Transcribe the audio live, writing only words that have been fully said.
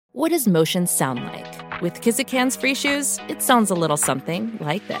What does motion sound like? With Kizik hands-free shoes, it sounds a little something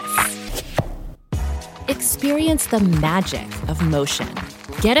like this. Experience the magic of motion.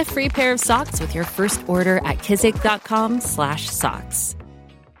 Get a free pair of socks with your first order at kizik.com/socks.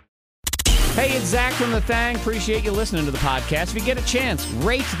 Hey, it's Zach from The Thang. Appreciate you listening to the podcast. If you get a chance,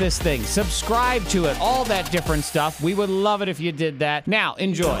 rate this thing, subscribe to it, all that different stuff. We would love it if you did that. Now,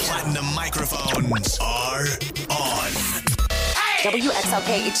 enjoy. Platinum microphones are on.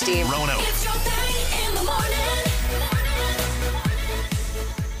 WXLK HD. Rono. It's your thing in the morning.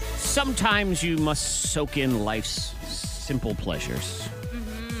 Sometimes you must soak in life's simple pleasures.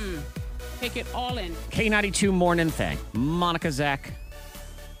 Take it all in. K92 Morning Thang. Monica, Zach,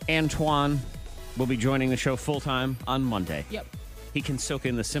 Antoine will be joining the show full-time on Monday. Yep. He can soak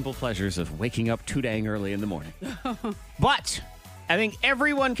in the simple pleasures of waking up too dang early in the morning. But I think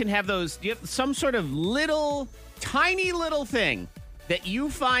everyone can have those, some sort of tiny little thing that you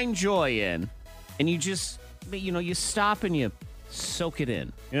find joy in, and you just, you stop and you soak it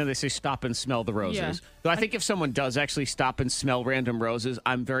in. They say stop and smell the roses. Yeah. So I think if someone does actually stop and smell random roses,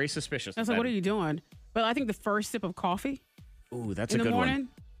 I'm very suspicious. I was like, what are you doing? But I think the first sip of coffee Ooh, that's in a the good morning. one.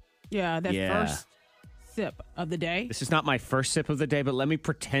 Yeah, that Yeah. first sip of the day. This is not my first sip of the day, but let me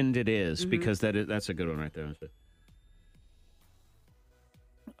pretend it is, because that's a good one right there.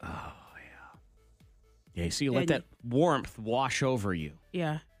 Oh, yeah. Yeah, so you let that warmth wash over you.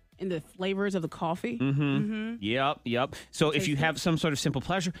 Yeah. And the flavors of the coffee. Yep. So if you have some sort of simple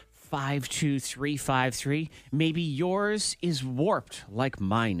pleasure, 52353, maybe yours is warped like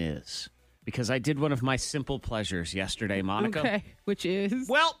mine is. Because I did one of my simple pleasures yesterday, Monica. Okay. Which is?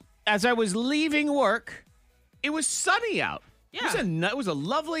 Well, as I was leaving work, it was sunny out. Yeah. It was a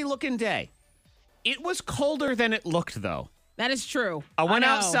lovely looking day. It was colder than it looked, though. That is true. I went know.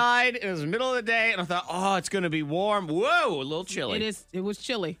 outside. It was the middle of the day, and I thought, oh, it's going to be warm. Whoa, a little chilly. It is. It was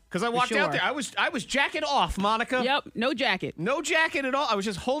chilly. Because I walked out there. I was jacket off, Monica. Yep. No jacket. No jacket at all. I was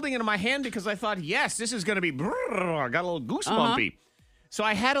just holding it in my hand because I thought, yes, this is going to be, I got a little goosebumpy. So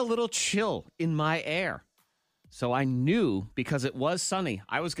I had a little chill in my air. So I knew, because it was sunny,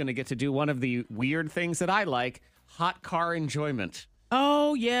 I was going to get to do one of the weird things that I like, hot car enjoyment.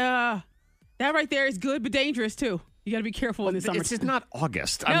 Oh, yeah. That right there is good, but dangerous, too. You got to be careful in the summer. It's just not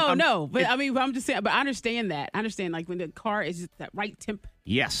August. No. But I'm just saying, but I understand that. I understand, like, when the car is just that right temp.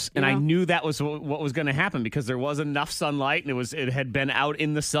 Yes, and I knew that was what was going to happen because there was enough sunlight and it had been out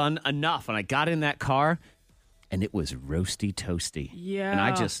in the sun enough. And I got in that car and it was roasty toasty. Yeah. And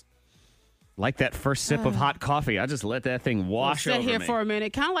I just, like that first sip of hot coffee, I just let that thing wash over me. Sit here for a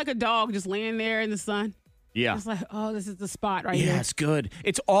minute, kind of like a dog just laying there in the sun. Yeah. It's like, oh, this is the spot right here. Yeah, it's good.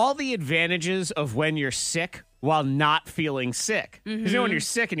 It's all the advantages of when you're sick while not feeling sick. Because when you're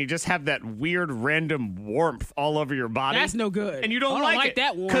sick and you just have that weird random warmth all over your body. That's no good. And you don't I like it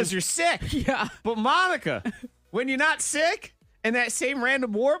that warmth. because you're sick. Yeah. But Monica, when you're not sick and that same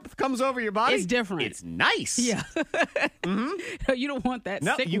random warmth comes over your body, It's different. It's nice. Yeah. You don't want that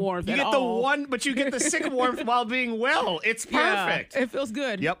sick warmth you at get all. the one, but you get the sick warmth while being well. It's perfect. Yeah, it feels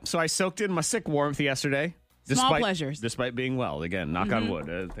good. Yep. So I soaked in my sick warmth yesterday. Small pleasures. Despite being well. Again, knock on wood.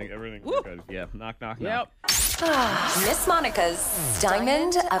 I think everything was good. Yeah, knock. Yep. Miss Monica's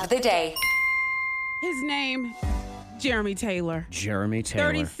Diamond of the Day. His name, Jeremy Taylor. Jeremy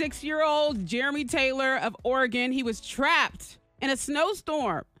Taylor. 36-year-old Jeremy Taylor of Oregon. He was trapped in a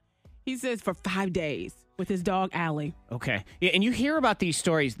snowstorm, he says, for 5 days with his dog, Allie. Okay. Yeah, and you hear about these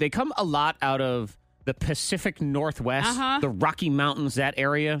stories. They come a lot out of the Pacific Northwest, the Rocky Mountains, that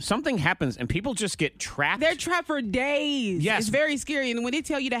area. Something happens and people just get trapped. They're trapped for days. Yes. It's very scary. And when they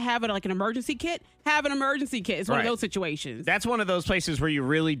tell you to have it like an emergency kit, have an emergency kit. It's one of Right. those situations. That's one of those places where you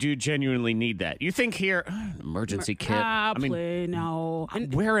really do genuinely need that. You think here, emergency kit. No.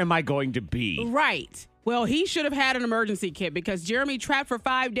 Where am I going to be? Right. Well, he should have had an emergency kit because Jeremy trapped for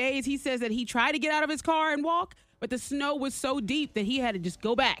 5 days. He says that he tried to get out of his car and walk, but the snow was so deep that he had to just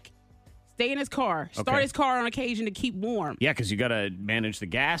go back. Stay in his car. Start his car on occasion to keep warm. Yeah, because you got to manage the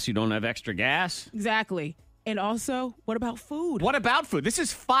gas. You don't have extra gas. Exactly. And also, what about food? What about food? This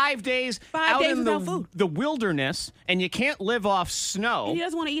is 5 days 5 out days in without food. the wilderness, and you can't live off snow. And he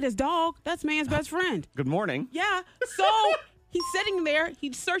doesn't want to eat his dog. That's man's best friend. Good morning. Yeah. So he's sitting there.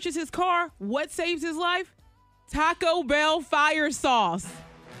 He searches his car. What saves his life? Taco Bell fire sauce.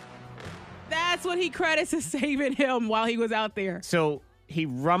 That's what he credits as saving him while he was out there. So he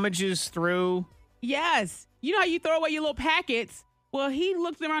rummages through. Yes. You know how you throw away your little packets? Well, he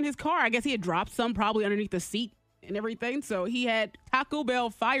looked around his car. I guess he had dropped some probably underneath the seat and everything. So he had Taco Bell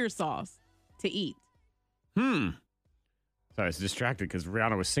fire sauce to eat. Sorry, I was distracted because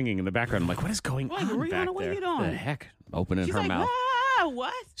Rihanna was singing in the background. I'm like, what is going on Rihanna, back what are there? you doing? The heck? Opening She's her like, mouth.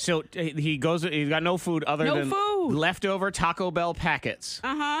 What? So he goes. He's got no food other No than food. leftover Taco Bell packets.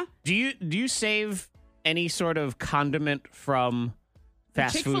 Uh-huh. Do you save any sort of condiment from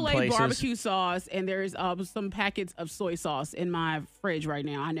fast food Chick-fil-A places? barbecue sauce, and there's some packets of soy sauce in my fridge right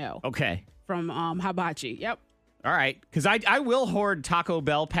now. I know. Okay. From Hibachi. Yep. All right. Because I will hoard Taco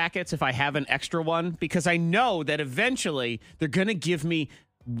Bell packets if I have an extra one, because I know that eventually they're going to give me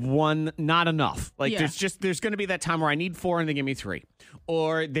one, not enough. Like Yeah. there's going to be that time where I need 4 and they give me 3.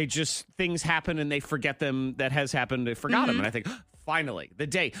 Or things happen and they forget them. That has happened. They forgot them. And I think, finally, the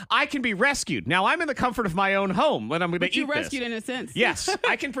day I can be rescued. Now I'm in the comfort of my own home when I'm going to eat You this. rescued in a sense. Yes,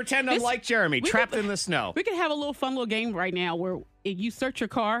 I can pretend I'm like Jeremy, trapped in the snow. We could have a little fun little game right now where you search your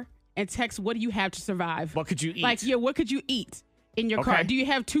car and text, what do you have to survive? What could you eat? Like, what could you eat in your car? Okay. Do you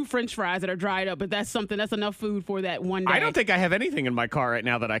have 2 French fries that are dried up? But that's enough food for that one day. I don't think I have anything in my car right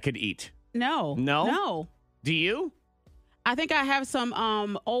now that I could eat. No. No? No. Do you? I think I have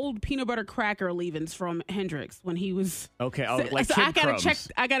some old peanut butter cracker leavings from Hendrix when he was. Okay. Oh, So- like so kid I gotta crumbs. check.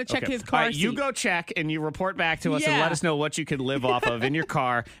 I gotta check Okay. his car seat. You go check and you report back to us and Yeah. let us know what you could live off of in your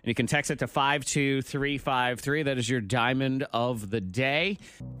car. And you can text it to 52353. That is your diamond of the day.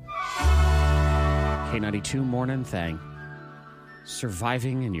 K92 Morning Thang.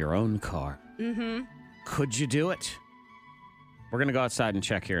 Surviving in your own car. Mm-hmm. Could you do it? We're going to go outside and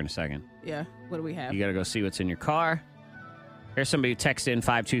check here in a second. Yeah. What do we have? You got to go see what's in your car. Here's somebody who texts in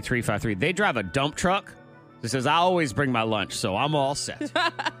 52353. They drive a dump truck. It says, I always bring my lunch, so I'm all set.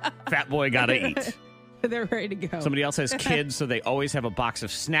 Fat boy got to eat. They're ready to go. Somebody else has kids, so they always have a box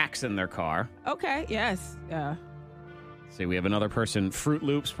of snacks in their car. Okay. Yes. Yeah. See, we have another person, Fruit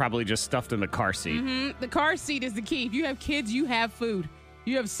Loops, probably just stuffed in the car seat. The car seat is the key. If you have kids, you have food.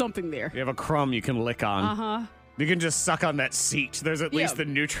 You have something there. You have a crumb you can lick on. Uh-huh. You can just suck on that seat. There's at least the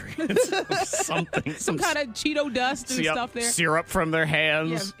nutrients of something. Some kind of Cheeto dust and stuff there. Syrup from their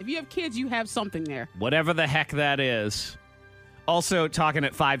hands. Yeah. If you have kids, you have something there. Whatever the heck that is. Also, talking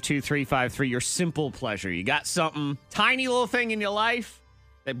at 52353, your simple pleasure. You got something, tiny little thing in your life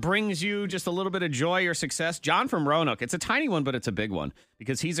that brings you just a little bit of joy or success. John from Roanoke, it's a tiny one, but it's a big one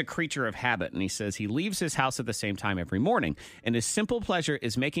because he's a creature of habit. And he says he leaves his house at the same time every morning. And his simple pleasure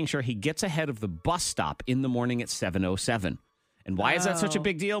is making sure he gets ahead of the bus stop in the morning at 7:07. And why is that such a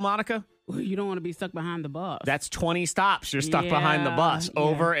big deal, Monica? Well, you don't want to be stuck behind the bus. That's 20 stops. You're stuck behind the bus.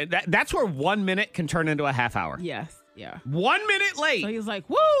 Over. And that's where 1 minute can turn into a half hour. Yes. Yeah. 1 minute late. So he's like,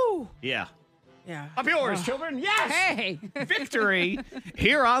 woo! Yeah. Yeah. Up yours, children. Yes. Hey. Victory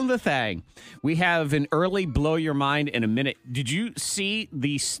here on the thing. We have an early blow your mind in a minute. Did you see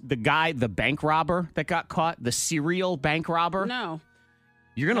the guy, the bank robber that got caught? The serial bank robber? No.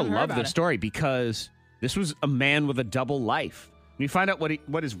 You're going to Haven't heard love about this it. story because this was a man with a double life. You find out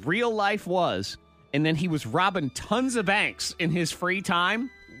what his real life was, and then he was robbing tons of banks in his free time,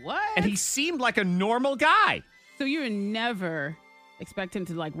 What? and he seemed like a normal guy. So you would never expect him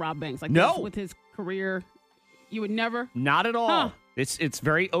to like rob banks like No. this with his career. You would never. Not at all. Huh. It's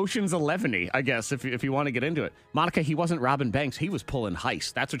very Ocean's 11-y, I guess, if you want to get into it. Monica, he wasn't robbing banks. He was pulling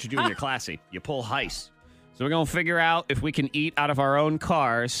heists. That's what you do when you're classy. You pull heists. So we're going to figure out if we can eat out of our own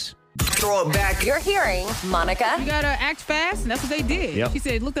cars. Throw it back. You're hearing Monica You gotta act fast, and that's what they did. Yep. She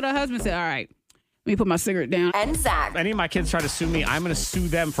said, looked at her husband, and said, "All right, let me put my cigarette down." and Zach. If any of my kids try to sue me, I'm going to sue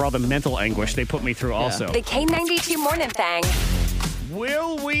them for all the mental anguish they put me through also. The K92 Morning Thang.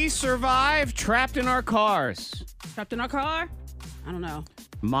 Will we survive trapped in our cars? Trapped in our car. I don't know.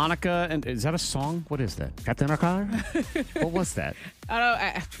 Monica, and is that a song? What is that? Trapped in our car? What was that? I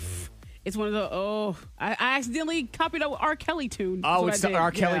don't. It's one of the. I accidentally copied a R. Kelly tune. That's Oh, what it's I the did. R.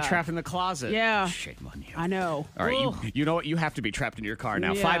 Kelly Yeah. trapped in the closet. Yeah. Shame on you. I know. All right, Ugh. you know what? You have to be trapped in your car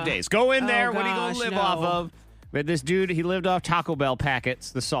now. Yeah. 5 days. Go in there. Oh, What are you going to gosh, live no. off of? We had this dude, he lived off Taco Bell packets,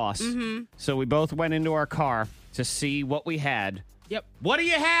 the sauce. Mm-hmm. So we both went into our car to see what we had. Yep. What do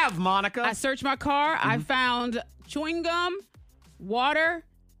you have, Monica? I searched my car. I Mm-hmm. found chewing gum, water,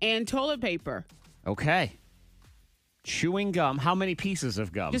 and toilet paper. Okay. Chewing gum. How many pieces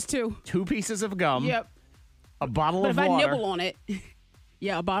of gum? Just 2. 2 pieces of gum. Yep. A bottle But of if water. I nibble on it,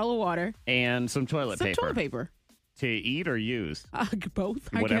 yeah, a bottle of water, and some toilet some paper. toilet paper. To eat or use? Both.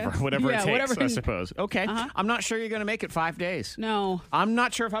 I Whatever guess. whatever Yeah, it takes, whatever. I suppose. Okay. Uh-huh. I'm not sure you're going to make it 5 days. No. I'm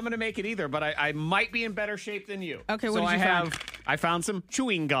not sure if I'm going to make it either, but I might be in better shape than you. Okay, so what did you find? I found some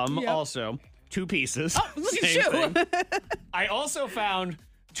chewing gum Yep. also. 2 pieces. Oh, look at Same you. thing. I also found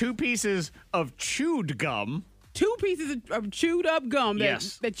 2 pieces of chewed gum. 2 pieces of chewed up gum that,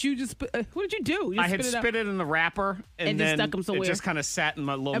 Yes. that you just what did you do? You I had spit it out. spit it in the wrapper and just then stuck 'em somewhere. it just kind of sat in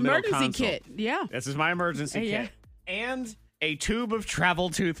my little middle Emergency console. kit. Yeah. This is my emergency Yeah. kit. And a tube of travel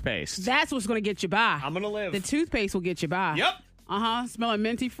toothpaste. That's what's going to get you by. I'm going to live. The toothpaste will get you by. Yep. Smelling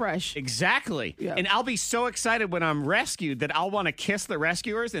minty fresh. Exactly. Yeah. And I'll be so excited when I'm rescued that I'll want to kiss the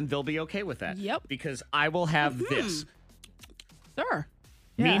rescuers, and they'll be okay with that. Yep. Because I will have this. Sir.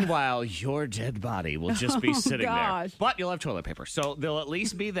 Yeah. Meanwhile, your dead body will just be sitting there. gosh. But you'll have toilet paper. So there'll at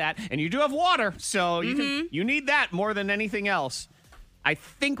least be that. And you do have water. So you need that more than anything else. I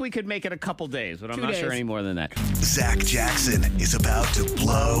think we could make it a couple days, but I'm 2 not sure days. any more than that. Zach Jackson is about to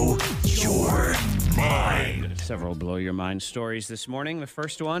blow your mind. Several blow your mind stories this morning. The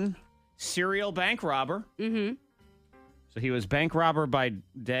first one, serial bank robber. Mm-hmm. So he was bank robber by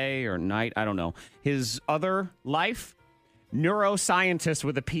day or night. I don't know. His other life, neuroscientist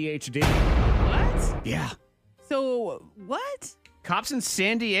with a PhD. What? Yeah. So, what? Cops in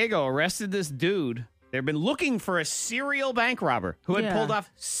San Diego arrested this dude. They've been looking for a serial bank robber who had Yeah. pulled off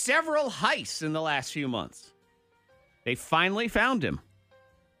several heists in the last few months. They finally found him.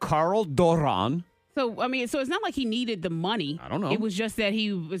 Carl Doran. So, I mean, so it's not like he needed the money. I don't know. It was just that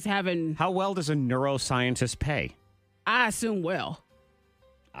he was having, How well does a neuroscientist pay? I assume, well.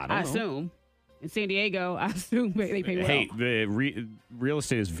 I don't I know. assume. In San Diego, I assume they pay well. Hey, the real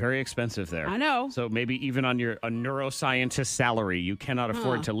estate is very expensive there. I know. So maybe even on a neuroscientist salary, you cannot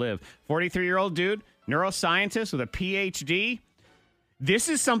afford to live. 43-year-old dude, neuroscientist with a PhD. This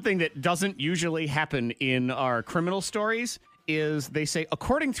is something that doesn't usually happen in our criminal stories. Is they say,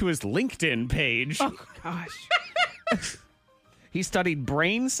 according to his LinkedIn page, Oh, gosh. he studied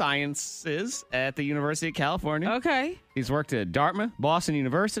brain sciences at the University of California. Okay. He's worked at Dartmouth, Boston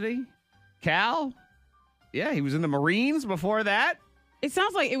University, Cal. Yeah, he was in the Marines before that. It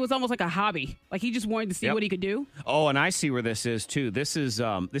sounds like it was almost like a hobby. Like he just wanted to see Yep. what he could do. Oh, and I see where this is too. This is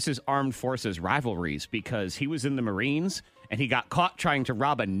armed forces rivalries because he was in the Marines and he got caught trying to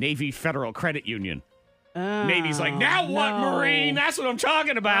rob a Navy Federal Credit Union. Navy's like, now what, no. Marine? That's what I'm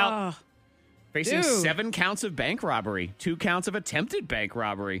talking about. Facing dude. 7 counts of bank robbery, 2 counts of attempted bank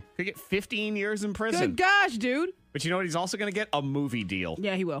robbery. Could get 15 years in prison. Good gosh, dude. But you know what? He's also going to get a movie deal.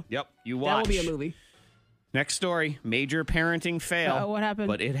 Yeah, he will. Yep, you watch. That will be a movie. Next story, major parenting fail. Uh-oh, what happened?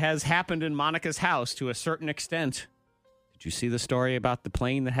 But it has happened in Monica's house to a certain extent. Did you see the story about the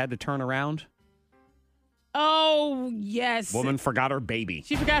plane that had to turn around? Oh, yes. Woman forgot her baby.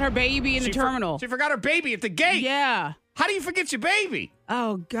 She forgot her baby in the terminal. She forgot her baby at the gate. Yeah. How do you forget your baby?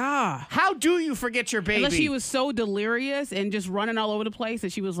 Oh, God. How do you forget your baby? Unless she was so delirious and just running all over the place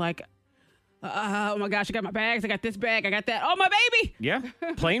that she was like, oh my gosh, I got my bags. I got this bag. I got that. Oh, my baby. Yeah.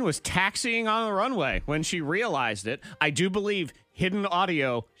 Plane was taxiing on the runway when she realized it. I do believe hidden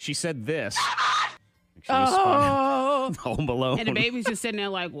audio. She said this. She was Oh. Home Alone. And the baby's just sitting there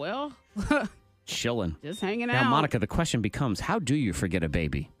like, well, Chilling. just hanging Now, out. Monica, the question becomes, how do you forget a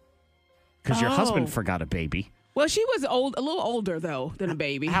baby? Because your husband Oh. forgot a baby. Well, she was a little older, though, than a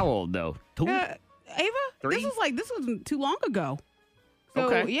baby. How old, though? 2? Ava, 3? this wasn't too long ago. So,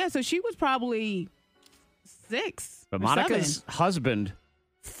 Okay. yeah, so she was probably 6 But or Monica's 7. husband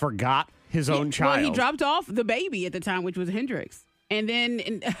forgot his own child. Well, he dropped off the baby at the time, which was Hendrix. And then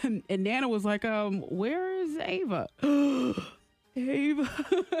and Nana was like, where is Ava? Ava.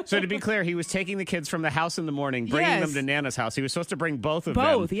 So to be clear, he was taking the kids from the house in the morning, bringing Yes. them to Nana's house. He was supposed to bring both of them.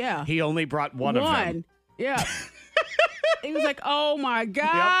 Both, yeah. He only brought one of them. Yeah. He was like, oh my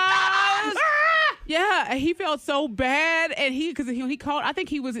gosh. Yeah. And he felt so bad. And because he called, I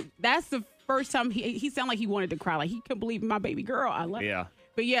think that's the first time he sounded like he wanted to cry. Like he couldn't believe my baby girl. I love Yeah.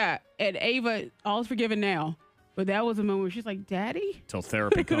 But yeah, and Ava, all's forgiven now. But that was a moment where she's like, Daddy? Till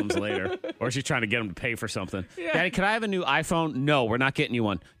therapy comes later. Or she's trying to get him to pay for something. Yeah. Daddy, can I have a new iPhone? No, we're not getting you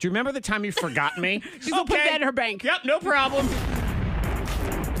one. Do you remember the time you forgot me? She's gonna put that in her bank. Yep, no problem.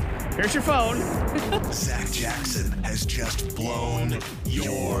 Here's your phone. Zach Jackson has just blown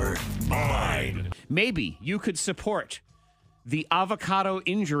your mind. Maybe you could support the Avocado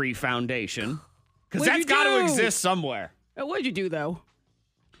Injury Foundation. Because What'd that's you got to do? exist somewhere. What'd you do, though?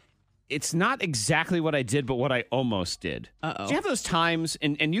 It's not exactly what I did, but what I almost did. Uh-oh. Do you have those times,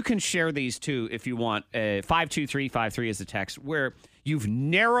 and you can share these too if you want, 52353 is the text, where you've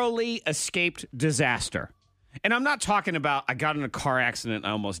narrowly escaped disaster? And I'm not talking about I got in a car accident and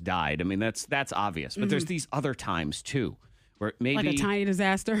I almost died. I mean, that's obvious. But there's these other times too, where maybe Like a tiny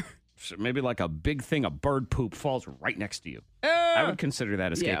disaster? maybe like a big thing of bird poop falls right next to you. I would consider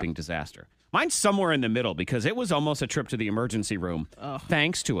that escaping disaster. Mine's somewhere in the middle because it was almost a trip to the emergency room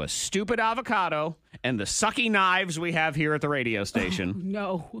thanks to a stupid avocado and the sucky knives we have here at the radio station.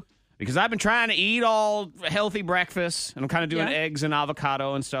 No. Because I've been trying to eat all healthy breakfast, and I'm kind of doing Yeah. eggs and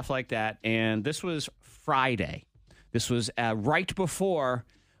avocado and stuff like that. And this was Friday. This was right before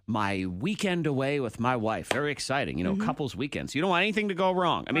my weekend away with my wife. Very exciting, couples weekends. You don't want anything to go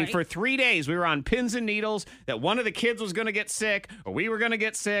wrong. I mean, for 3 days, we were on pins and needles that one of the kids was going to get sick, or we were going to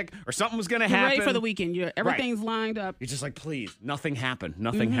get sick, or something was going to happen. Ready for the weekend. Everything's lined up. You're just like, please, nothing happened.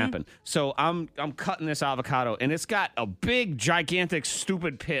 Nothing happened. So I'm cutting this avocado, and it's got a big, gigantic,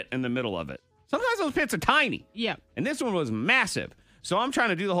 stupid pit in the middle of it. Sometimes those pits are tiny. Yeah. And this one was massive. So I'm trying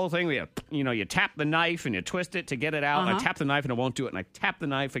to do the whole thing where you tap the knife and you twist it to get it out. I tap the knife and it won't do it. And I tap the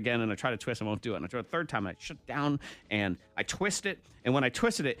knife again and I try to twist and it won't do it. And I try the third time and I shut down and I twist it. And when I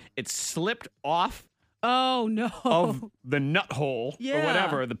twisted it, it slipped off of the nut hole or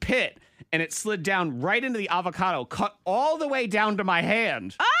whatever, the pit. And it slid down right into the avocado, cut all the way down to my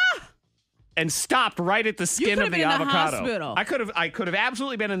hand. And stopped right at the skin of the avocado. In the hospital. I could have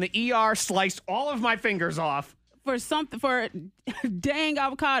absolutely been in the ER, sliced all of my fingers off. For dang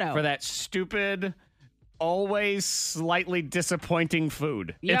avocado. For that stupid, always slightly disappointing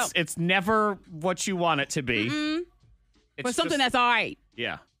food. Yep. It's never what you want it to be. For something that's all right.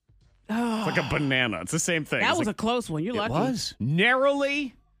 Yeah. It's like a banana. It's the same thing. That was a close one. You're lucky. It was.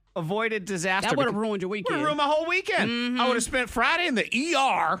 Narrowly avoided disaster. That would have ruined your weekend. Would have ruined my whole weekend. I would have spent Friday in the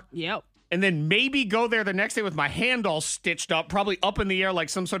ER. Yep. And then maybe go there the next day with my hand all stitched up, probably up in the air like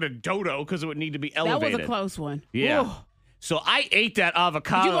some sort of dodo because it would need to be elevated. That was a close one. Yeah. Ooh. So I ate that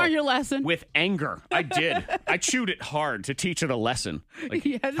avocado. Did you learn your lesson? With anger. I did. I chewed it hard to teach it a lesson. Like,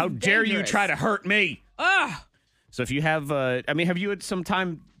 Yeah, how dare you try to hurt me? Ugh. So if you have, have you had some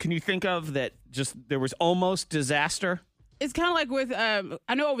time, can you think of that just there was almost disaster? It's kind of like with,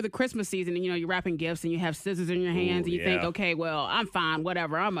 I know over the Christmas season, you're wrapping gifts and you have scissors in your hands and you think, okay, well, I'm fine,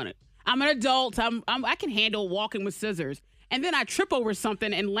 whatever. I'm an adult. I can handle walking with scissors. And then I trip over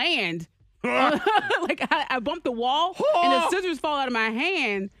something and land. Like I bump the wall and the scissors fall out of my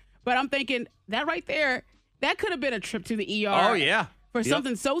hand. But I'm thinking that right there, that could have been a trip to the ER. Oh, yeah. For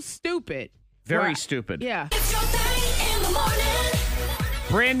something so stupid. Very stupid. Yeah. It's your thing in the morning.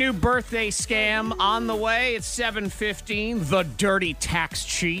 Brand new birthday scam on the way. It's 7:15. The dirty tax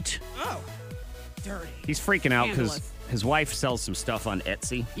cheat. Oh, dirty. He's freaking out because Scandalous. his wife sells some stuff on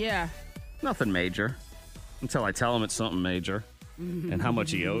Etsy. Yeah. Nothing major until I tell him it's something major and how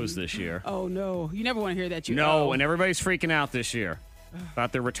much he owes this year. Oh, no. You never want to hear that. No, and everybody's freaking out this year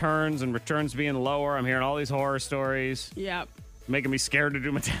about their returns and returns being lower. I'm hearing all these horror stories. Yep. Making me scared to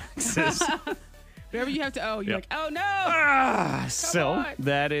do my taxes. Whatever you have to owe, you're like, oh, no. So on.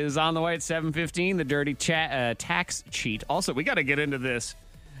 that is on the way at 7:15, the dirty tax cheat. Also, we got to get into this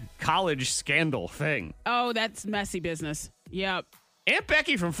college scandal thing. Oh, that's messy business. Yep. Aunt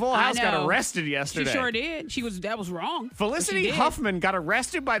Becky from Full House got arrested yesterday. She sure did. That was wrong. Felicity Huffman got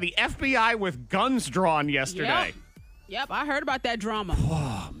arrested by the FBI with guns drawn yesterday. Yep, I heard about that drama.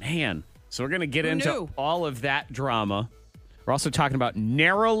 Oh, man. So we're going to get into knew? all of that drama. We're also talking about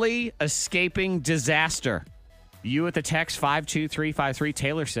narrowly escaping disaster. You at the text 52353.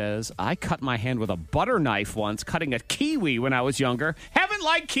 Taylor says, I cut my hand with a butter knife once, cutting a kiwi when I was younger. Haven't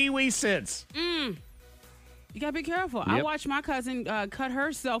liked kiwi since. You got to be careful. Yep. I watched my cousin cut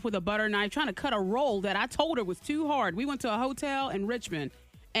herself with a butter knife trying to cut a roll that I told her was too hard. We went to a hotel in Richmond,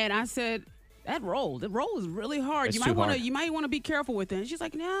 and I said, the roll is really hard. It's You might want to be careful with it. And she's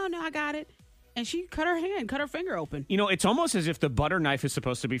like, no, I got it. And she cut her finger open. It's almost as if the butter knife is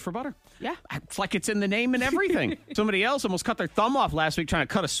supposed to be for butter. Yeah. It's like it's in the name and everything. Somebody else almost cut their thumb off last week trying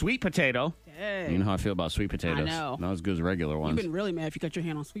to cut a sweet potato. Dang. You know how I feel about sweet potatoes. I know. Not as good as regular ones. You've been really mad if you cut your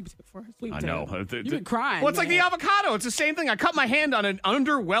hand on sweet potato. I know. You've been crying. Well, it's like the man. avocado. It's the same thing. I cut my hand on an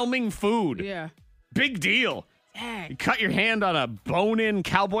underwhelming food. Yeah. Big deal. Dang. You cut your hand on a bone-in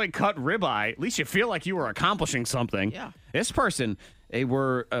cowboy cut ribeye. At least you feel like you were accomplishing something. Yeah. This person, they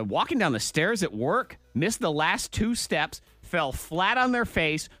were walking down the stairs at work, missed the last 2 steps, fell flat on their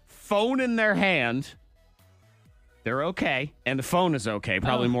face, phone in their hand. They're okay, and the phone is okay.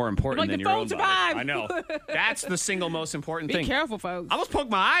 Probably more important like than the your phone own survived. body. I know. That's the single most important Be thing. careful, folks. I almost poked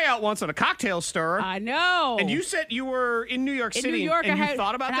my eye out once on a cocktail stirrer. I know. And you said you were in New York In City, New York, and you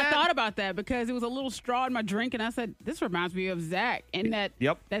thought about that? I thought about that because it was a little straw in my drink, and I said, this reminds me of Zach. And that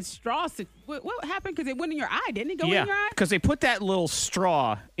straw, what happened? Because it went in your eye, didn't it go in your eye? because they put that little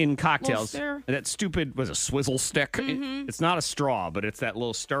straw in cocktails. stir. That stupid, was a swizzle stick. It's not a straw, but it's that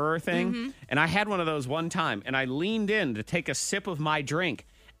little stirrer thing. And I had one of those one time, and I leaned in to take a sip of my drink,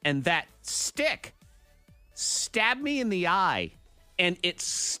 and that stick stabbed me in the eye, and it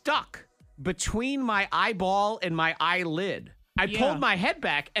stuck between my eyeball and my eyelid. I pulled my head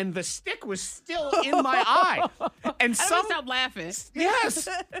back, and the stick was still in my eye. And I don't stop laughing. Yes.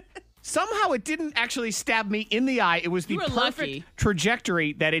 Somehow it didn't actually stab me in the eye. It was the You were perfect lucky.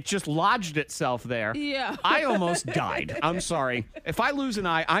 trajectory that it just lodged itself there. Yeah. I almost died. I'm sorry. If I lose an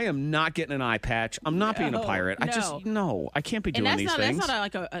eye, I am not getting an eye patch. I'm not being a pirate. I can't be doing these things.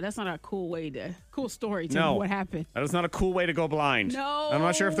 That's not a cool story to what happened. That is not a cool way to go blind. No. I'm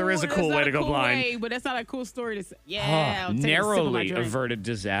not sure if there is a that's cool not way a to go cool blind. way, but that's not a cool story to say. Yeah. I'll take a sip of my Narrowly drink. averted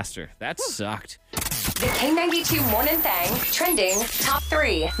disaster. That sucked. The K92 Morning Thang trending top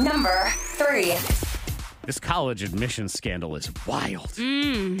 3. Number 3. This college admissions scandal is wild.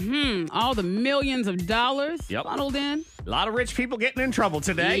 All the millions of dollars funneled in. A lot of rich people getting in trouble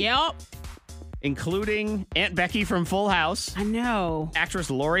today. Yep. Including Aunt Becky from Full House, I know.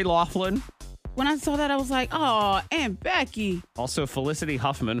 actress Lori Loughlin, When I saw that, I was like, oh, Aunt Becky. also Felicity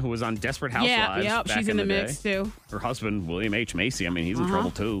Huffman, who was on Desperate Housewives. Yeah, back she's in the day. mix, too. Her husband, William H. Macy, I mean, he's in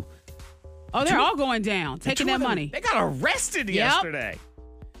trouble, too. Oh, they're all going down, taking that money. They got arrested yesterday.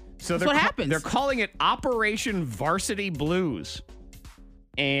 So That's what happens. They're calling it Operation Varsity Blues.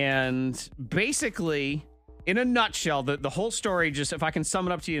 And basically, in a nutshell, the whole story, just if I can sum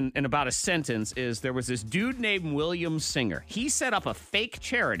it up to you in about a sentence, is there was this dude named William Singer. He set up a fake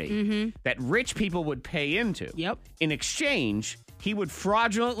charity that rich people would pay into. Yep. In exchange, he would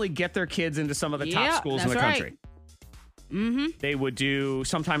fraudulently get their kids into some of the top schools in the that's right. country. They would do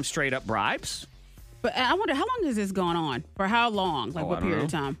sometimes straight up bribes. But I wonder, how long is this going on? For how long? Like, Oh, I what don't period know.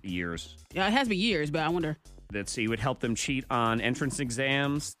 of time? Years. Yeah, it has to be years, but I wonder. He would help them cheat on entrance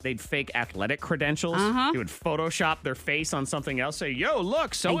exams. They'd fake athletic credentials. He would Photoshop their face on something else. Say, yo,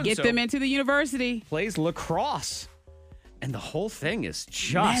 look, so-and-so And get them into the university. plays lacrosse. And the whole thing is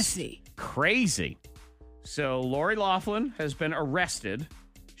just Messy. crazy. So Lori Loughlin has been arrested.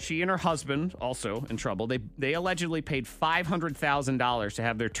 She and her husband also in trouble. They allegedly paid $500,000 to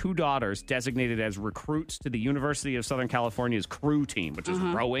have their 2 daughters designated as recruits to the University of Southern California's crew team, which is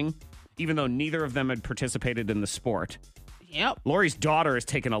rowing, even though neither of them had participated in the sport. Yep. Lori's daughter has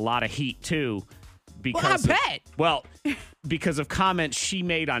taken a lot of heat, too. Because because of comments she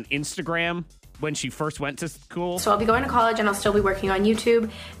made on Instagram when she first went to school. So I'll be going to college and I'll still be working on YouTube.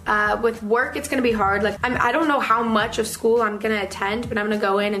 With work, it's going to be hard. Like I don't know how much of school I'm going to attend, but I'm going to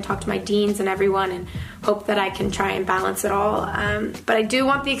go in and talk to my deans and everyone and hope that I can try and balance it all. But I do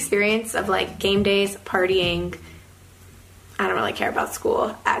want the experience of like game days, partying. I don't really care about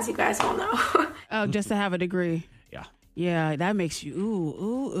school, as you guys all know. Oh, just to have a degree. Yeah. Yeah, that makes you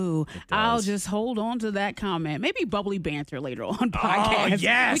ooh. I'll just hold on to that comment. Maybe bubbly banter later on podcast.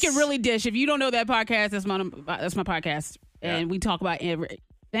 yes. We can really dish. If you don't know that podcast, that's my podcast, and we talk about everything.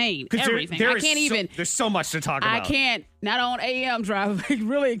 Everything. I can't even. There's so much to talk about. I can't. Not on AM Drive.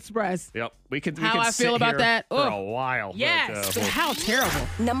 really express. Yep. We could How I sit feel about here that. for Ugh. a while. Yes. But, How terrible.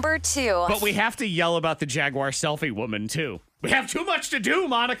 Number 2. but we have to yell about the Jaguar selfie woman too. We have too much to do,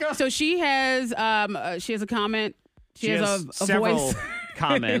 Monica. So she has a comment. She has a several voice.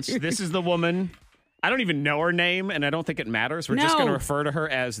 comments. This is the woman. I don't even know her name, and I don't think it matters. We're just going to refer to her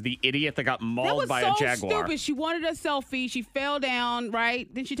as the idiot that got That mauled was by so a Jaguar. stupid. She wanted a selfie. She fell down, right?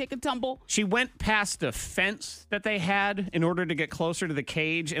 Then she take a tumble. She went past a fence that they had in order to get closer to the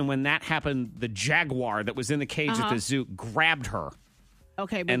cage, and when that happened, the Jaguar that was in the cage at the zoo grabbed her.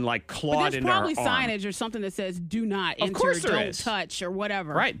 Okay, And, like, clawed but there's into her probably arm. signage or something that says "Do not enter," course there "Don't is. touch," or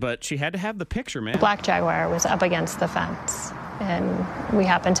whatever. Right, but she had to have the picture, man. Black Jaguar was up against the fence, and we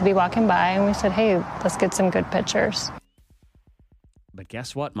happened to be walking by, and we said, hey, let's get some good pictures. But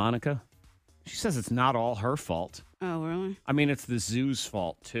guess what, Monica? She says it's not all her fault. Oh, really? I mean, it's the zoo's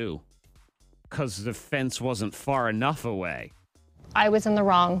fault, too. Because the fence wasn't far enough away. I was in the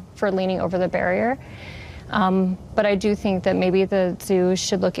wrong for leaning over the barrier, but I do think that maybe the zoo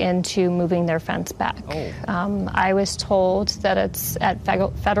should look into moving their fence back. I was told that it's at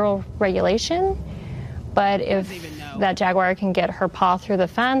federal regulation, but if that Jaguar can get her paw through the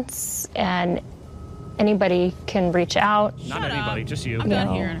fence and anybody can reach out. Not anybody, just you. I'm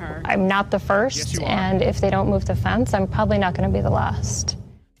done hearing her. I'm not the first, Yes, you are. and if they don't move the fence, I'm probably not going to be the last.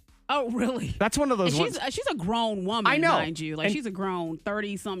 Oh, really? That's one of those And ones. she's a grown woman, I know. mind you. Like, And- she's a grown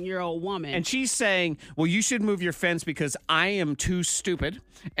 30-something-year-old woman. And she's saying, well, you should move your fence because I am too stupid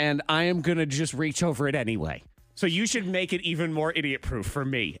and I am going to just reach over it anyway. So you should make it even more idiot-proof for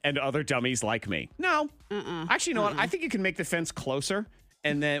me and other dummies like me. No. Actually, you know what? I think you can make the fence closer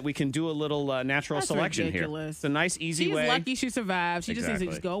and then we can do a little natural That's selection here. ridiculous. It's a nice, easy She's way. lucky she survived. She just needs to Exactly.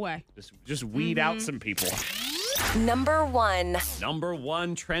 just go away. Just weed out some people. Number 1. Number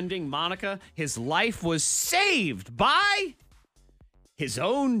 1 trending, Monica. His life was saved by his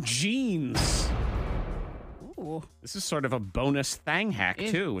own jeans. Ooh. This is sort of a bonus thang hack,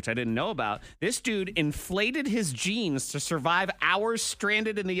 too, which I didn't know about. This dude inflated his jeans to survive hours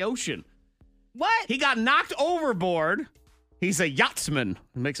stranded in the ocean. What? He got knocked overboard. He's a yachtsman.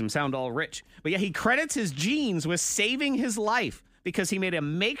 It makes him sound all rich. But yeah, he credits his jeans with saving his life because he made a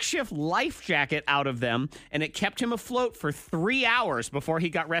makeshift life jacket out of them, and it kept him afloat for 3 hours before he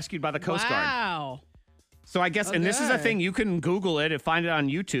got rescued by the Coast Guard. Wow. So I guess, and this is a thing, you can Google it and find it on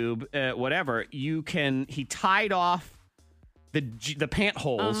YouTube, whatever. He tied off the pant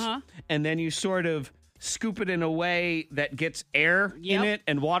holes, and then you sort of scoop it in a way that gets air in it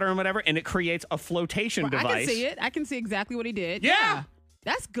and water and whatever, and it creates a flotation device. I can see it. I can see exactly what he did. Yeah.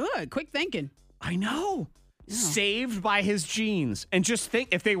 That's good. Quick thinking. I know. Yeah. Saved by his jeans. And just think,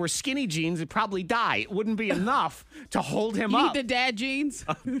 if they were skinny jeans, it'd probably die. It wouldn't be enough to hold him up. You need the dad jeans?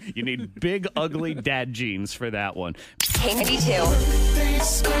 You need big, ugly dad jeans for that one. K92.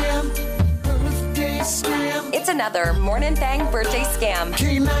 It's another Morning Thang birthday scam.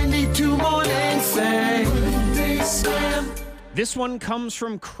 K92 Morning Thang. This one comes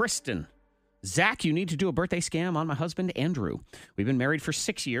from Kristen. Zach, you need to do a birthday scam on my husband, Andrew. We've been married for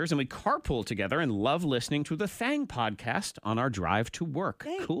 6 years, and we carpool together and love listening to the Thang podcast on our drive to work.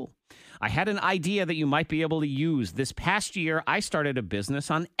 Hey. Cool. I had an idea that you might be able to use. This past year, I started a business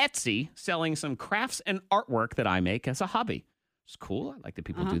on Etsy selling some crafts and artwork that I make as a hobby. It's cool. I like that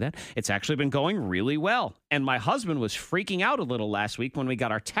people do that. It's actually been going really well. And my husband was freaking out a little last week when we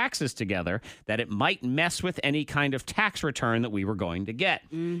got our taxes together that it might mess with any kind of tax return that we were going to get.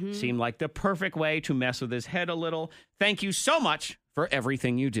 Seemed like the perfect way to mess with his head a little. Thank you so much for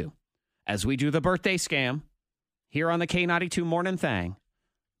everything you do. As we do the birthday scam here on the K92 Morning Thang,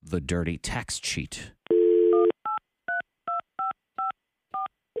 the dirty tax cheat.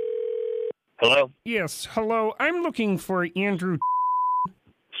 Hello? Yes, hello. I'm looking for Andrew.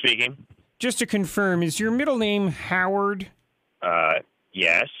 Speaking. Just to confirm, is your middle name Howard?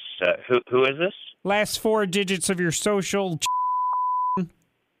 Yes. Who is this? Last 4 digits of your social.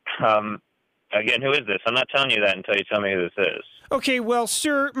 Again, who is this? I'm not telling you that until you tell me who this is. Okay, well,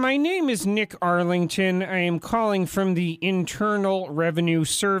 sir, my name is Nick Arlington. I am calling from the Internal Revenue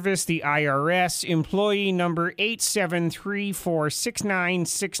Service, the IRS, employee number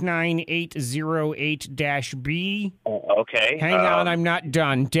 87346969808-B. Okay. Hang on, I'm not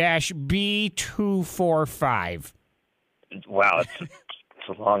done. -B245. Wow, it's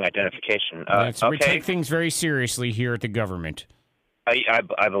a long identification. We take things very seriously here at the government. I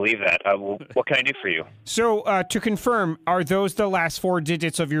believe that. What can I do for you? So, to confirm, are those the last 4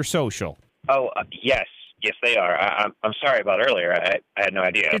 digits of your social? Oh, yes. Yes, they are. I'm sorry about earlier. I had no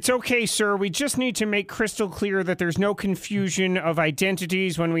idea. It's okay, sir. We just need to make crystal clear that there's no confusion of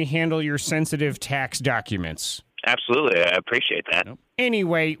identities when we handle your sensitive tax documents. Absolutely. I appreciate that. Nope.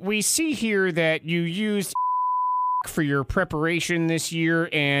 Anyway, we see here that you used for your preparation this year,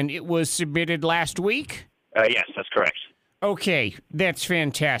 and it was submitted last week? Yes, that's correct. Okay, that's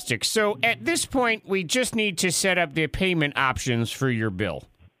fantastic. So at this point, we just need to set up the payment options for your bill.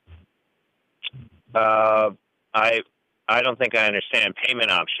 I don't think I understand payment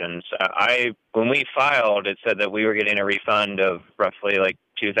options. When we filed, it said that we were getting a refund of roughly like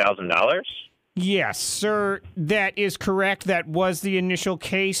 $2,000. Yes, sir, that is correct. That was the initial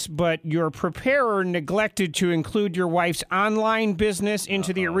case, but your preparer neglected to include your wife's online business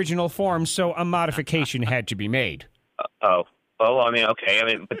into the original form, so a modification had to be made. But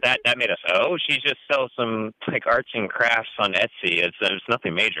that made us she just sells some like arts and crafts on Etsy. It's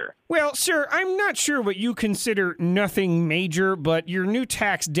nothing major. Well, sir, I'm not sure what you consider nothing major, but your new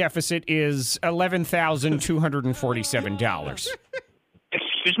tax deficit is $11,247.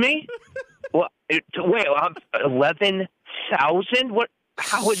 Excuse me? Well, wait, 11,000? What?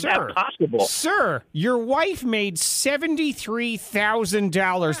 How is that possible? Sir, your wife made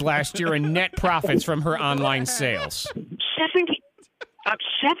 $73,000 last year in net profits from her online sales.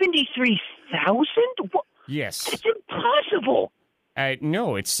 73,000? Yes. That's impossible.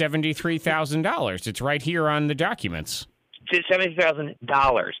 No, it's $73,000. It's right here on the documents. $70,000.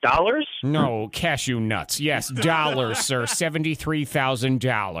 Dollars? No, cashew nuts. Yes, dollars, sir.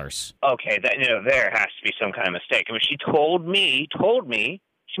 $73,000. Okay, there has to be some kind of mistake. I mean, she told me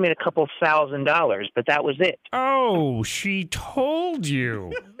she made a couple $1,000, but that was it. Oh, she told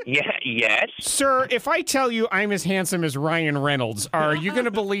you. Yeah, yes. Sir, if I tell you I'm as handsome as Ryan Reynolds, are you going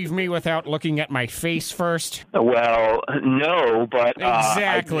to believe me without looking at my face first? Well, no, but...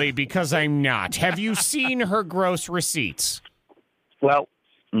 Exactly, because I'm not. Have you seen her gross receipts? Well,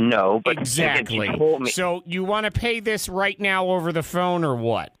 no, but... Exactly. So you want to pay this right now over the phone or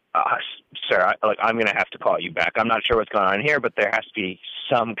what? Sir, I'm going to have to call you back. I'm not sure what's going on here, but there has to be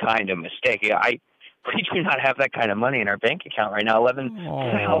some kind of mistake. We do not have that kind of money in our bank account right now.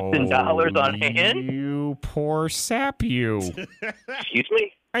 $11,000 on hand. You poor sap, you. Excuse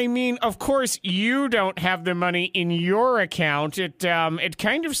me? I mean, of course, you don't have the money in your account. It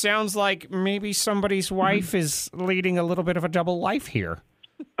kind of sounds like maybe somebody's wife is leading a little bit of a double life here.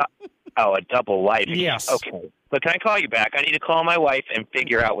 A double life? Yes. Okay. But can I call you back? I need to call my wife and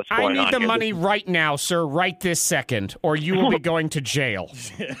figure out what's going on. I need the money right now, sir, right this second, or you will be going to jail.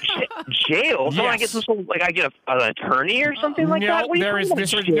 Jail? Yes. So I guess I get an attorney or something like that? No, there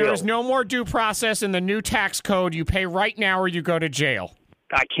is no more due process in the new tax code. You pay right now or you go to jail.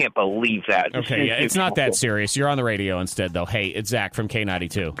 I can't believe that. Okay, yeah, it's not that serious. You're on the radio instead, though. Hey, it's Zach from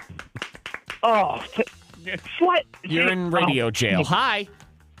K92. Oh, what? You're in radio jail. Hi.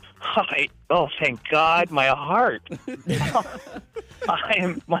 Hi. Oh, thank God, my heart.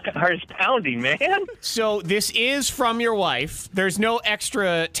 My heart is pounding, man. So this is from your wife. There's no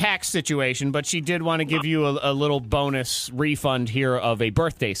extra tax situation, but she did want to give you a little bonus refund here of a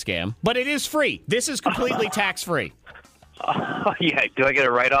birthday scam. But it is free. This is completely tax-free. Yeah. Do I get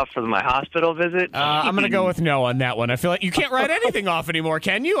a write-off for my hospital visit? I'm going to go with no on that one. I feel like you can't write anything off anymore,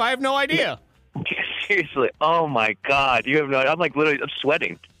 can you? I have no idea. Seriously. Oh, my God. You have no idea. I'm literally, I'm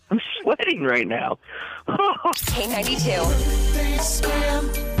sweating. I'm sweating right now.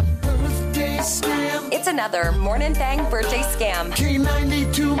 K92. It's another Morning Thang birthday scam.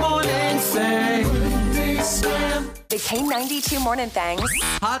 K92 Morning Thang. The K92 Morning Thangs.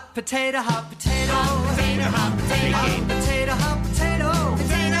 Hot potato, hot potato. Hot potato, hot potato. Hot potato, hot potato.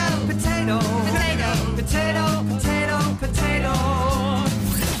 Potato, potato. Potato, potato, potato.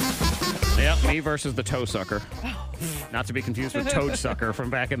 Yep, me versus the toe sucker. Not to be confused with Toad Sucker from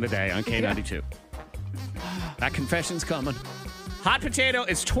back in the day on K92. That confession's coming. Hot potato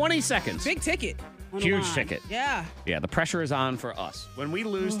is 20 seconds. Big ticket. Huge ticket. Yeah. Yeah, the pressure is on for us. When we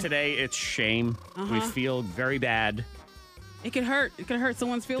lose today, it's shame. We feel very bad. It could hurt. It could hurt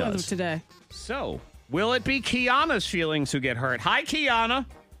someone's feelings today. So, will it be Kiana's feelings who get hurt? Hi, Kiana.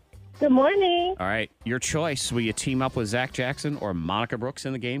 Good morning. All right, your choice. Will you team up with Zach Jackson or Monica Brooks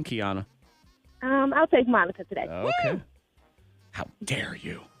in the game, Kiana? I'll take Monica today. Okay. Woo! How dare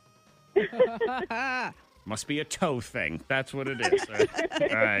you? Must be a toe thing. That's what it is. All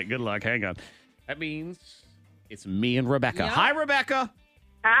right, good luck. Hang on. That means it's me and Rebecca. Yep. Hi, Rebecca.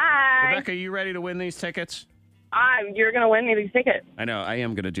 Hi. Rebecca, you ready to win these tickets? You're going to win me these tickets. I know. I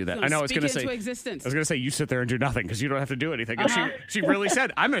am going to do that. So I know. I was going to say. Existence. I was going to say you sit there and do nothing because you don't have to do anything. And she really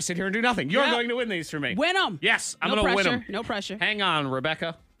said, "I'm going to sit here and do nothing. You're going to win these for me. Win them. Yes, I'm going to win them. No pressure. Hang on,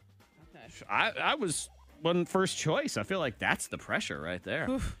 Rebecca. Okay. I was one first choice. I feel like that's the pressure right there.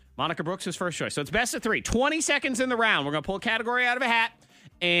 Oof. Monica Brooks is first choice. So it's best of 3. 20 seconds in the round. We're going to pull a category out of a hat.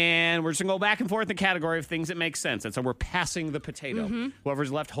 And we're just going to go back and forth in the category of things that make sense. And so we're passing the potato.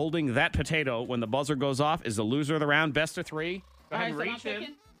 Whoever's left holding that potato when the buzzer goes off is the loser of the round. Best of 3. Go ahead and reach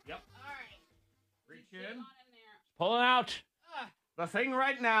in. Yep. All right. Reach in. Pulling out the thing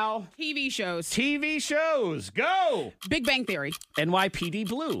right now. TV shows. TV shows. Go. Big Bang Theory. NYPD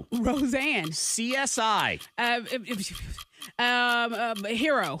Blue. Roseanne. CSI.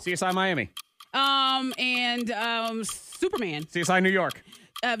 Hero. CSI Miami. And Superman. CSI New York.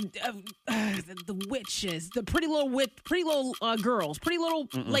 The witches, the pretty little girls, pretty little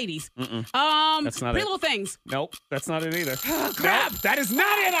ladies. That's not pretty it. Little things. Nope, that's not it either. Crap. Nope, that is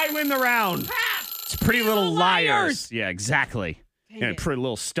not it. I win the round. Crap. It's Pretty Little Liars. Liars. Yeah, exactly. And Pretty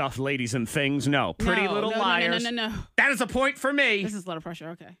Little Stuffed Ladies and Things. No, Pretty Little no, Liars. No. That is a point for me. This is a lot of pressure.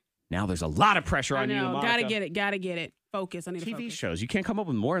 Okay. Now there's a lot of pressure on you, Monica. Gotta get it. Focus. I need to TV focus. shows. You can't come up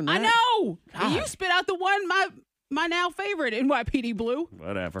with more than that. I know. God. You spit out the one my now favorite NYPD Blue.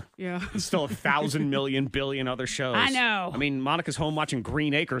 Whatever. Yeah. There's still 1,000 million billion other shows. I know. I mean, Monica's home watching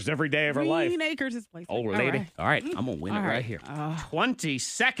Green Acres every day of her life. Green Acres is place. Old lady. All right. I'm going to win it right here. 20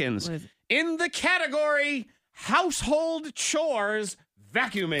 seconds in the category household chores,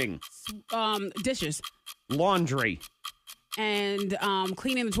 vacuuming. Dishes. Laundry. And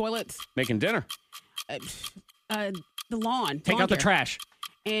cleaning the toilets. Making dinner. The lawn. Take out the trash.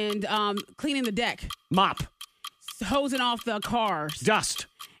 And cleaning the deck. Mop. Hosing off the cars. Dust.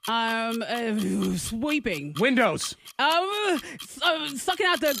 Sweeping. Windows. Sucking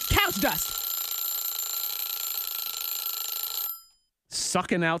out the couch dust.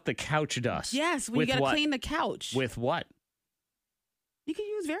 Sucking out the couch dust. Yes, you got to clean the couch. With what? You can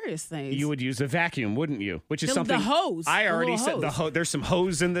use various things. You would use a vacuum, wouldn't you? Which is something. The hose. I already said the hose. There's some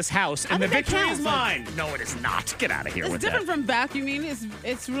hose in this house, and the victory is mine. No, it is not. Get out of here with that. It's different from vacuuming.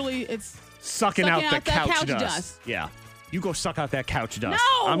 It's really sucking out the couch dust. Yeah. You go suck out that couch dust.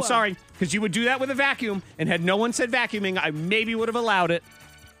 No! I'm sorry, because you would do that with a vacuum, and had no one said vacuuming, I maybe would have allowed it.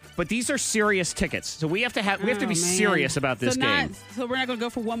 But these are serious tickets, so we have to be serious about this game. So we're not going to go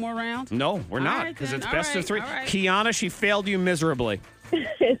for one more round? No, we're not, because it's best of 3. Right. Kiana, she failed you miserably.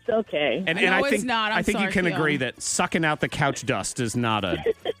 It's okay. And No, I think it's not. I think you sorry, can Kiana. agree that sucking out the couch dust is not a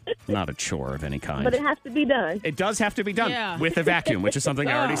chore of any kind. But it has to be done. It does have to be done Yeah. with a vacuum, which is something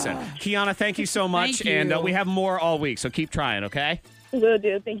I already said. Kiana, thank you so much, Thank you. and we have more all week, so keep trying, okay? Will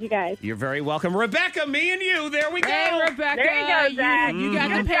do. Thank you, guys. You're very welcome. Rebecca, me and you, there we go. Hey, Rebecca. There you go, Zach. You got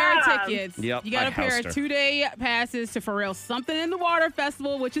Good a pair of job. tickets. Yep, You got I a pair housed of her. 2-day passes to Pharrell's Something in the Water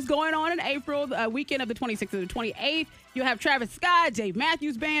Festival, which is going on in April, the weekend of the 26th to the 28th. You'll have Travis Scott, Dave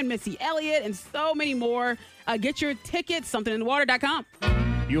Matthews Band, Missy Elliott, and so many more. Get your tickets, somethinghinthewater.com.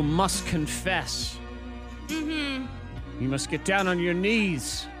 You must confess. Mm-hmm. You must get down on your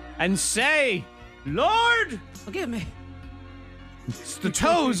knees and say, Lord, Forgive me. it's the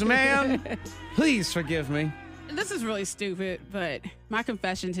toes, man. Please forgive me. This is really stupid, but my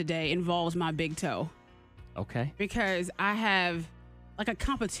confession today involves my big toe Okay. because I have like a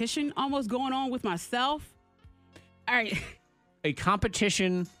competition almost going on with myself. All right. A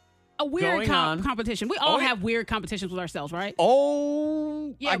competition. A weird Going on. competition. We all Oh, yeah. have weird competitions with ourselves, right?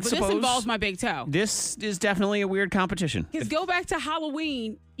 Oh, Yeah, I but suppose this involves my big toe. This is definitely a weird competition. Because go back to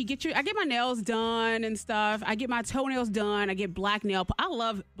Halloween, I get my nails done and stuff. I get my toenails done. I get black nail. I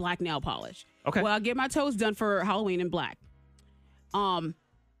love black nail polish. Okay. Well, I get my toes done for Halloween in black.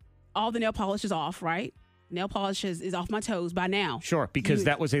 All the nail polish is off, right? Nail polish is off my toes by now. Sure, because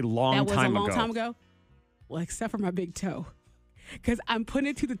that was a long That was time a long ago. time ago. Well, except for my big toe. Because I'm putting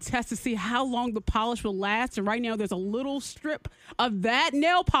it to the test to see how long the polish will last. And right now, there's a little strip of that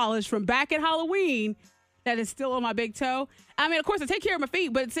nail polish from back at Halloween that is still on my big toe. I mean, of course, I take care of my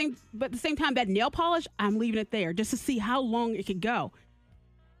feet, but at the same time, that nail polish, I'm leaving it there just to see how long it could go.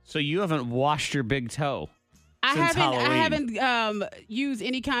 So you haven't washed your big toe I since haven't Halloween. used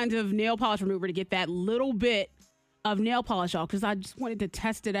any kind of nail polish remover to get that little bit of nail polish off because I just wanted to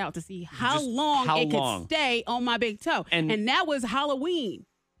test it out to see how long it could stay on my big toe. And that was Halloween.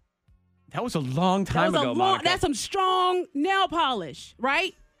 That was a long time ago, Monica. That's some strong nail polish,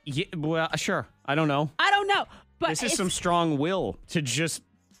 right? Yeah, well, sure. I don't know. I don't know. But This is some strong will to just...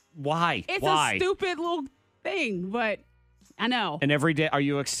 Why? It's Why? a stupid little thing, but I know. And every day, are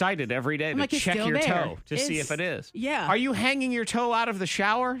you excited every day I'm to like, it's check still your there. toe to see if it is? Yeah. Are you hanging your toe out of the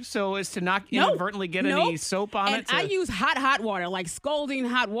shower so as to not inadvertently get any soap on and it? I use hot water, like scalding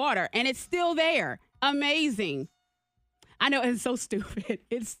hot water, and it's still there. Amazing. I know, it's so stupid.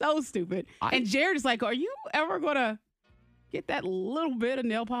 It's so stupid. And Jared is like, are you ever going to get that little bit of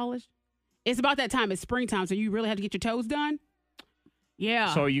nail polish? It's about that time. It's springtime, so you really have to get your toes done?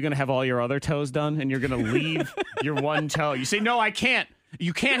 Yeah. So are you going to have all your other toes done and you're going to leave your one toe? You say, no, I can't.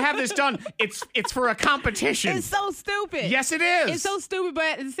 You can't have this done. It's for a competition. It's so stupid. Yes, it is. It's so stupid,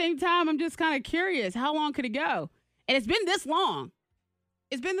 but at the same time, I'm just kind of curious. How long could it go? And it's been this long.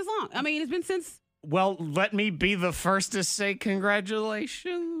 It's been this long. I mean, it's been since... Well, let me be the first to say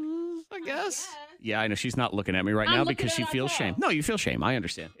congratulations, I guess. Yeah, I know she's not looking at me right I'm now looking because at she my feels toe. shame. No, you feel shame. I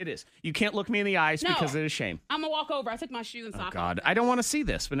understand. It is. You can't look me in the eyes No. because it is shame. I'm going to walk over. I took my shoes and Oh, socks God. I don't want to see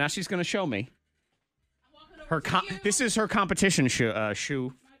this, but now she's going to show me. This is her competition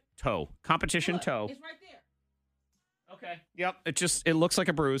toe. Competition toe. It's right there. Okay. Yep. It looks like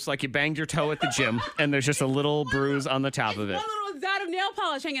a bruise, like you banged your toe at the gym, and there's just a little bruise on the top of it. One little dot of nail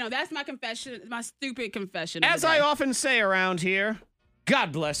polish hanging on. That's my confession, my stupid confession. of As the I day. often say around here,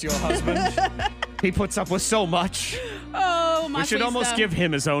 God bless your husband. He puts up with so much. Oh, my We should sweet almost stuff. give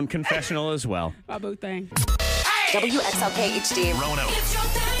him his own confessional as well. My boo thing. WXLK HD.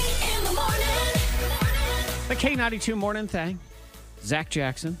 The K92 Morning Thing. Zach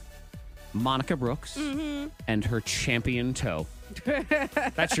Jackson, Monica Brooks, and her champion toe.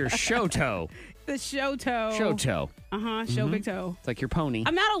 That's your show toe. The show toe. Show toe. Show big toe. It's like your pony.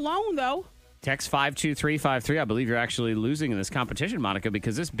 I'm not alone, though. Text 52353. I believe you're actually losing in this competition, Monica,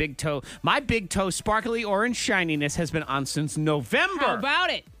 because this big toe, my big toe sparkly orange shininess has been on since November. How about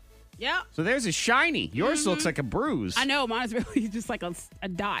it? Yeah. So there's a shiny. Yours looks like a bruise. I know. Mine is really just like a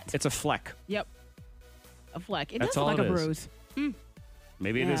dot. It's a fleck. Yep. A fleck. It That's does look all like it a is. bruise.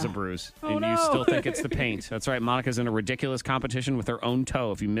 Maybe it is a Yeah. bruise, Oh, and you no. still think it's the paint. That's right. Monica's in a ridiculous competition with her own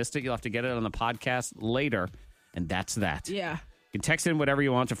toe. If you missed it, you'll have to get it on the podcast later, and that's that. Yeah. You can text in whatever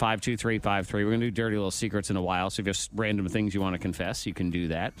you want to 52353. We're going to do dirty little secrets in a while, so if you have random things you want to confess, you can do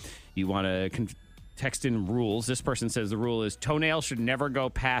that. You want to text in rules. This person says the rule is toenail should never go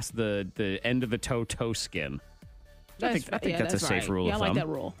past the end of the toe skin. I think that's a safe rule Yeah, of I thumb. like that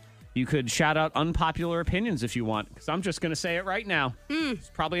rule. You could shout out unpopular opinions if you want, because I'm just going to say it right now. It's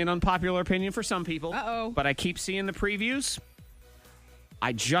probably an unpopular opinion for some people. Uh-oh. But I keep seeing the previews.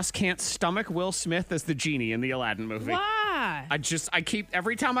 I just can't stomach Will Smith as the genie in the Aladdin movie. Why?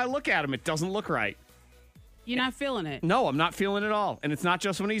 Every time I look at him, it doesn't look right. You're not feeling it. No, I'm not feeling it at all. And it's not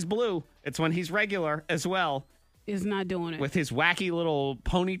just when he's blue. It's when he's regular as well. Is not doing it. With his wacky little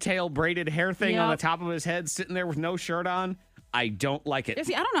ponytail braided hair thing on the top of his head, sitting there with no shirt on. I don't like it. Yeah,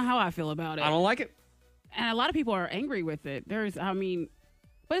 see, I don't know how I feel about it. I don't like it. And a lot of people are angry with it. But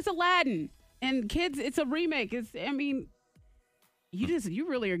it's Aladdin. And kids, it's a remake. You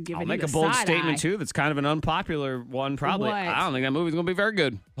really are giving I'll make it a bold side statement, eye. too. That's kind of an unpopular one, probably. What? I don't think that movie's going to be very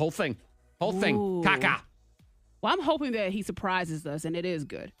good. Whole thing. Ooh. Caca. Well, I'm hoping that he surprises us, and it is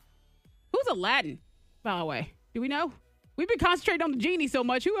good. Who's Aladdin, by the way? Do we know? We've been concentrating on the genie so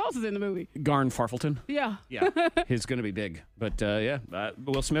much. Who else is in the movie? Garn Farfelton. Yeah. Yeah, he's going to be big. But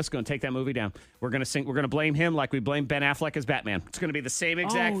Will Smith's going to take that movie down. We're going to blame him like we blame Ben Affleck as Batman. It's going to be the same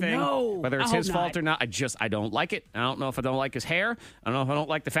exact thing. No. Whether it's I his hope fault not. or not, I don't like it. I don't know if I don't like his hair. I don't know if I don't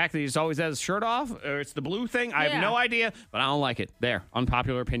like the fact that he's always has his shirt off or it's the blue thing. I have no idea, but I don't like it. There,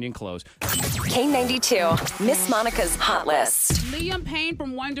 unpopular opinion closed. K92, Miss Monica's Hot List. Liam Payne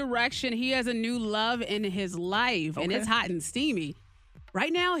from One Direction, he has a new love in his life, and it's hot and steamy.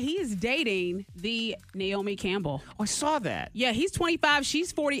 Right now, he is dating the Naomi Campbell. Oh, I saw that. Yeah, he's 25,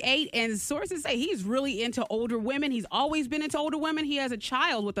 she's 48, and sources say he's really into older women. He's always been into older women. He has a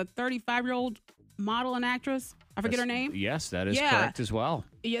child with a 35-year-old model and actress. I forget her name. Yes, that is correct as well.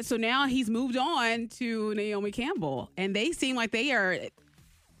 Yeah, so now he's moved on to Naomi Campbell, and they seem like they are,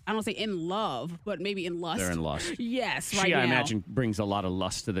 I don't say in love, but maybe in lust. They're in lust. Yes, She, I imagine, brings a lot of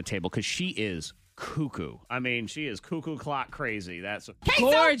lust to the table because she is cuckoo. I mean, she is cuckoo clock crazy. That's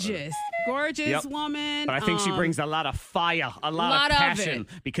gorgeous Yep. woman. But I think she brings a lot of fire, a lot of passion,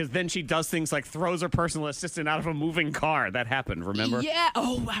 it. because then she does things like throws her personal assistant out of a moving car. That happened, remember? Yeah.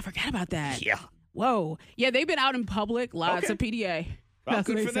 Oh, I forgot about that. Yeah. Whoa. Yeah, they've been out in public, lots of PDA. Well, That's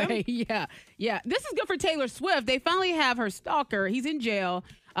good what for they them. say. Yeah. Yeah. This is good for Taylor Swift. They finally have her stalker. He's in jail,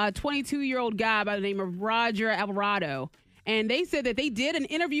 a 22-year-old guy by the name of Roger Alvarado. And they said that they did an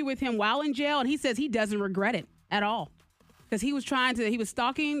interview with him while in jail, and he says he doesn't regret it at all. Because he was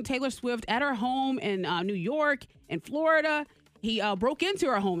stalking Taylor Swift at her home in New York and Florida. He broke into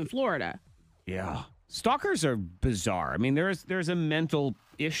her home in Florida. Yeah. Stalkers are bizarre. I mean, there's a mental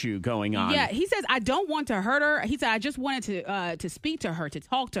issue going on. Yeah, he says, I don't want to hurt her. He said, I just wanted to speak to her, to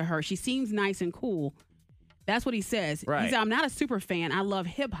talk to her. She seems nice and cool. That's what he says. Right. He said, I'm not a super fan. I love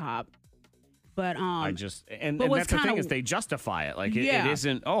hip hop. But and that's the thing is they justify it. Like it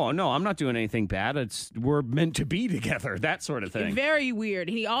isn't, oh no, I'm not doing anything bad. We're meant to be together. That sort of thing. Very weird.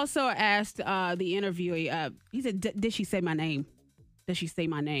 He also asked the interviewee, he said, did she say my name? Does she say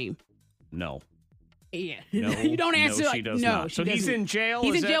my name? No. Yeah. No, you don't answer. no, she does not. So he's in jail?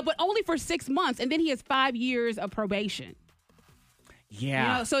 He's Is in jail, that- but only for 6 months. And then he has 5 years of probation.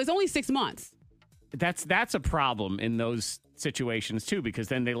 Yeah. So it's only 6 months. That's a problem in those situations too, because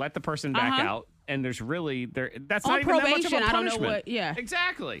then they let the person back out, and there's really that's On not even that much of probation, a I don't know punishment. what- yeah.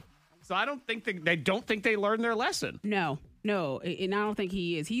 Exactly. So I don't think they learned their lesson. No, and I don't think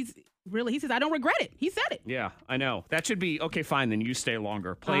he is. He says, I don't regret it. He said it. Yeah, I know. That should be okay. Fine, then you stay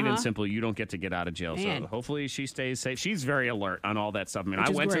longer. Plain and simple. You don't get to get out of jail. Man. So hopefully she stays safe. She's very alert on all that stuff. I mean, Which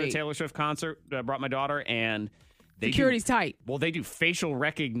I is went to the great. Taylor Swift concert. Brought my daughter, and Security's tight. Well, they do facial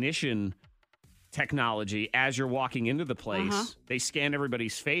recognition technology as you're walking into the place. They scan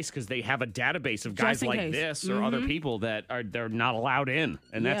everybody's face because they have a database of guys Just in like case. this or other people that they're not allowed in,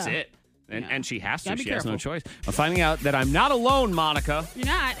 and that's Yeah. it. And she has to. Gotta be She has no careful. choice. I'm finding out that I'm not alone, Monica. You're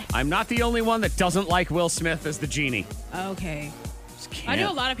not. I'm not the only one that doesn't like Will Smith as the genie. Okay. Just I know a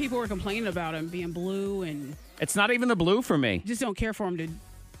can't. lot of people were complaining about him being blue and It's not even the blue for me. just don't care for him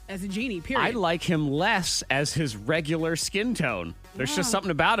as a genie, period. I like him less as his regular skin tone. There's just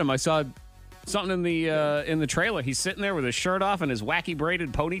something about him. I saw something in the trailer. He's sitting there with his shirt off and his wacky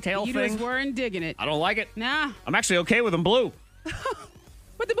braided ponytail You thing. just weren't digging it. I don't like it. Nah. I'm actually okay with him blue.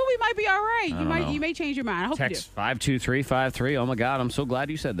 But the movie might be all right. don't know. You may change your mind. I hope Text 52353. Oh my God, I'm so glad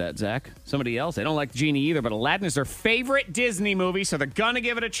you said that, Zach. Somebody else, they don't like the genie either, but Aladdin is their favorite Disney movie, so they're gonna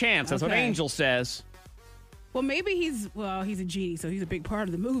give it a chance. That's what Okay. Angel says. you do. Well, maybe he's a genie, so he's a big part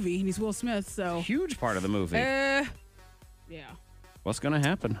of the movie, and he's Will Smith, so. Huge part of the movie. Yeah. What's going to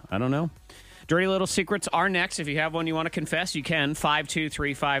happen? I don't know. Dirty Little Secrets are next. If you have one you want to confess, you can.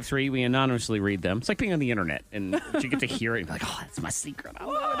 52353. We anonymously read them. It's like being on the internet, and you get to hear it and be like, oh, that's my secret. I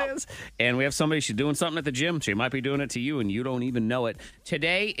know it is. And we have somebody, she's doing something at the gym. She might be doing it to you, and you don't even know it.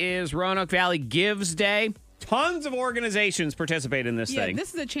 Today is Roanoke Valley Gives Day. Tons of organizations participate in this thing.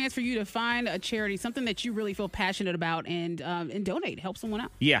 This is a chance for you to find a charity, something that you really feel passionate about, and donate, help someone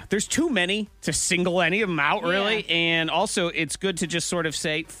out. Yeah, there's too many to single any of them out, really. And also, it's good to just sort of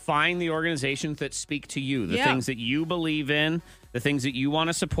say, find the organizations that speak to you, the things that you believe in, the things that you want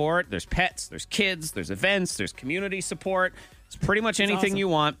to support. There's pets, there's kids, there's events, there's community support. It's pretty much anything you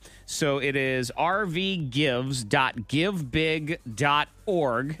want. So it is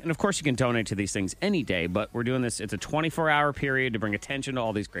rvgives.givebig.org. And of course, you can donate to these things any day, but we're doing this. It's a 24-hour period to bring attention to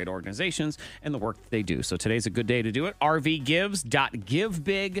all these great organizations and the work that they do. So today's a good day to do it.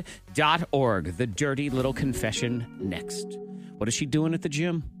 rvgives.givebig.org. The dirty little confession next. What is she doing at the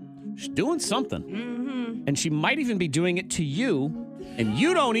gym? She's doing something. Mm-hmm. And she might even be doing it to you, and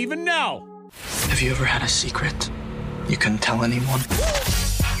you don't even know. Have you ever had a secret you couldn't tell anyone?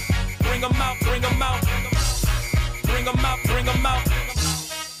 Bring 'em out, bring 'em out. Bring 'em out, bring 'em out.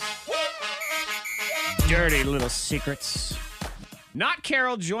 Dirty little secrets. Not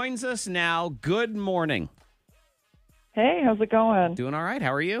Carol joins us now. Good morning. Hey, how's it going? Doing all right.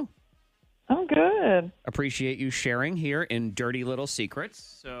 How are you? I'm good. Appreciate you sharing here in Dirty Little Secrets.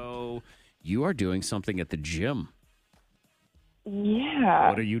 So you are doing something at the gym. Yeah.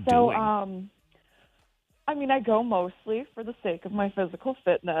 What are you doing? I mean, I go mostly for the sake of my physical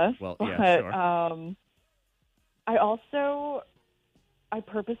fitness. Well, but, yeah, sure. I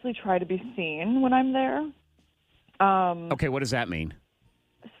purposely try to be seen when I'm there. Okay, what does that mean?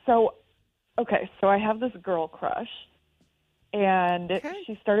 So I have this girl crush, and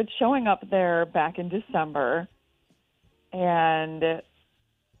she started showing up there back in December, and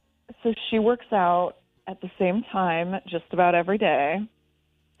so she works out at the same time just about every day.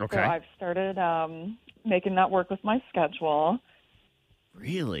 Okay. So I've started making that work with my schedule.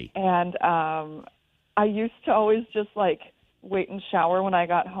 Really? And I used to always just wait and shower when I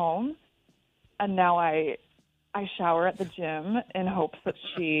got home, and now I shower at the gym in hopes that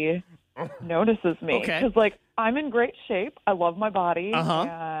she notices me. Okay. Because I'm in great shape. I love my body. Uh-huh.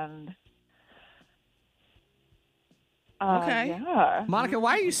 And Okay. Yeah. Monica,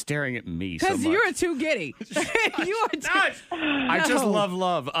 why are you staring at me so much? Because you're too giddy. You are too. I just love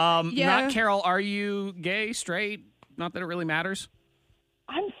love. Yeah. Not Carol, are you gay, straight? Not that it really matters.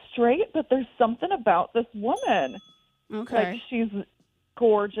 I'm straight, but there's something about this woman. Okay. She's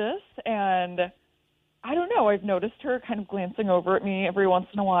gorgeous, and I don't know. I've noticed her kind of glancing over at me every once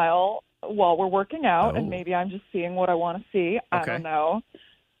in a while we're working out, and maybe I'm just seeing what I want to see. I don't know.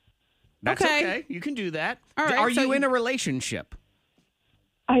 That's okay. You can do that. All right, Are so you in a relationship?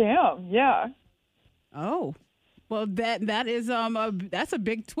 I am, yeah. Oh. Well, that is that's a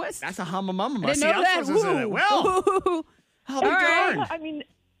big twist. That's a humma-mumma. I didn't know that. Well, I'll be darned. I mean,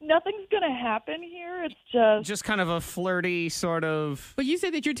 nothing's going to happen here. It's just kind of a flirty sort of. But you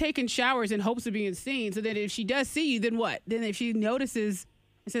said that you're taking showers in hopes of being seen. So then if she does see you, then what? Then if she notices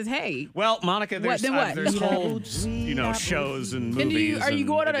and says, hey. Well, Monica, there's whole, shows and then movies. Are you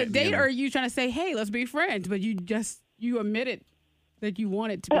going on a date, you know. or are you trying to say, hey, let's be friends? But you admitted that you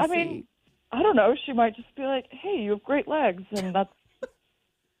wanted to be seen. mean, I don't know. She might just be like, hey, you have great legs. And that's.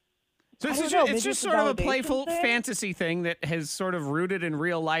 So it's just sort of a playful fantasy thing that has sort of rooted in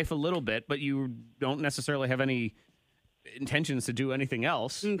real life a little bit, but you don't necessarily have any intentions to do anything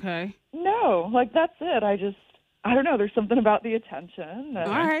else. Okay. No, that's it. I don't know. There's something about the attention. All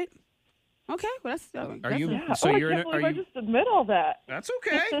right. Okay. Well, Are you? Yeah. So I can't believe I just admit all that. That's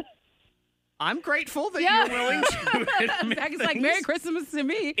okay. I'm grateful that you're willing to admit It's like Merry Christmas to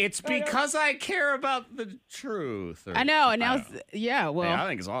me. It's because I care about the truth. I know. And now, well. I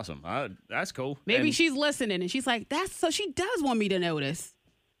think it's awesome. That's cool. Maybe she's listening and she's like, so she does want me to notice.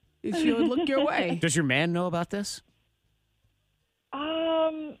 And she'll look your way. Does your man know about this?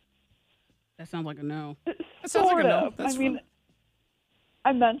 That sounds like a no. Sort of. I mean,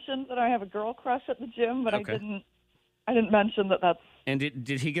 I mentioned that I have a girl crush at the gym, but I didn't mention that that's. And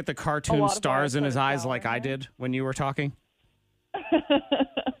did he get the cartoon stars in his eyes like I did when you were talking?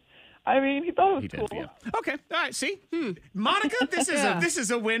 I mean, he thought it was cool. Yeah. Okay. All right. See, Monica, this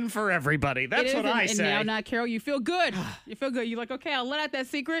is a win for everybody. That's what I say. And now, Carol, you feel good. You feel good. You're like, okay, I'll let out that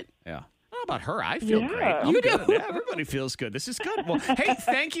secret. Yeah. How about her? I feel great. I'm You good. do. Yeah, everybody feels good. This is good. Well, hey,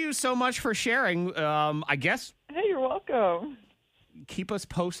 thank you so much for sharing. I guess. Hey, you're welcome. Keep us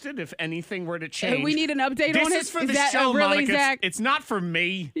posted if anything were to change. We need an update on it. This is for the that show, really, Monica. Zach? It's not for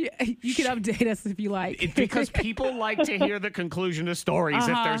me. Yeah, you can update us if you like. It's because people like to hear the conclusion of stories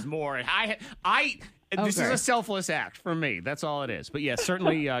if there's more. This is a selfless act for me. That's all it is. But yes,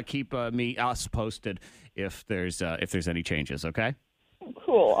 certainly keep us posted if there's any changes. Okay.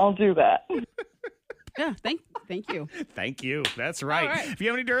 Cool. I'll do that. Yeah, thank you. Thank you. That's right. All right. If you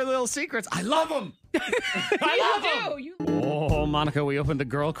have any dirty little secrets, I love them. I love them. Oh, Monica, we opened the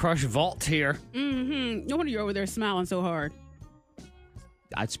Girl Crush vault here. Mm-hmm. No wonder you're over there smiling so hard.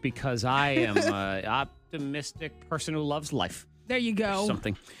 That's because I am an optimistic person who loves life. There you go.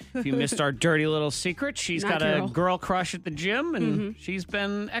 Something. If you missed our dirty little secret, she's Not got Carol. a girl crush at the gym, and she's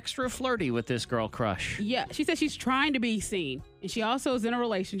been extra flirty with this girl crush. Yeah, she says she's trying to be seen, and she also is in a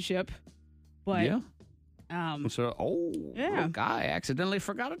relationship. But Yeah. yeah, little guy accidentally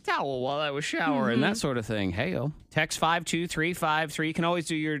forgot a towel while I was showering, that sort of thing. Hey-o. Text 52353. You can always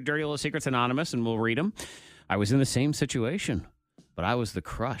do your dirty little secrets anonymous, and we'll read them. I was in the same situation, but I was the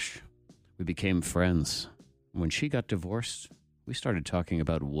crush. We became friends. When she got divorced, we started talking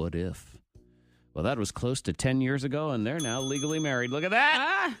about what if. Well, that was close to 10 years ago, and they're now legally married. Look at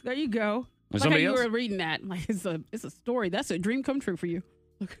that. there you go. Was Like how somebody you else? were reading that. Like it's a story. That's a dream come true for you.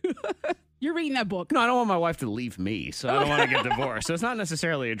 You're reading that book. No, I don't want my wife to leave me, so I don't want to get divorced. So it's not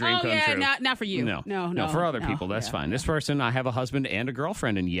necessarily a dream Oh come yeah, true. not for you. No, for other people, that's fine. This person, I have a husband and a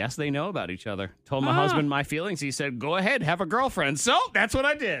girlfriend, and yes, they know about each other. Told my husband my feelings. He said, go ahead, have a girlfriend. So that's what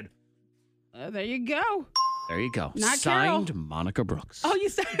I did. There you go. There you go. Not Signed Carol. Monica Brooks. Oh, you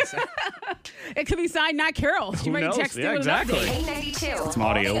said it could be signed, not Carol. She Who might knows? text Yeah, you. exactly. K92. It's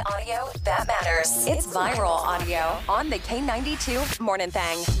audio. Morning audio that matters. It's viral audio on the K92 Morning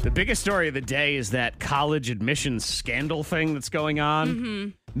Thang. The biggest story of the day is that college admissions scandal thing that's going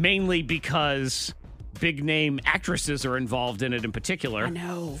on, mainly because big name actresses are involved in it in particular. I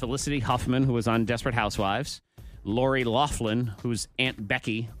know. Felicity Huffman, who was on Desperate Housewives. Lori Loughlin, who's Aunt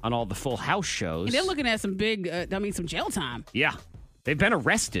Becky on all the Full House shows. And they're looking at some big, some jail time. Yeah. They've been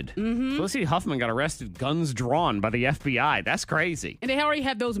arrested. Felicity Huffman got arrested, guns drawn by the FBI. That's crazy. And they already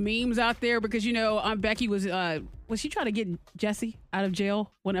have those memes out there because, Aunt Becky was she trying to get Jesse out of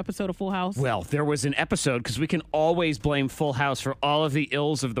jail one episode of Full House? Well, there was an episode, because we can always blame Full House for all of the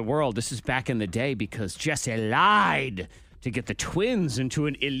ills of the world. This is back in the day because Jesse lied to get the twins into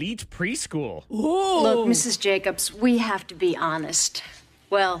an elite preschool. Look, Mrs. Jacobs, we have to be honest.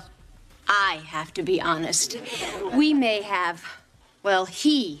 Well, I have to be honest. We may have,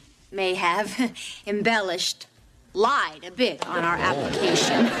 he may have embellished, lied a bit on our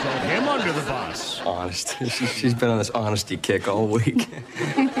application. Throw him under the bus. Honest. She's been on this honesty kick all week.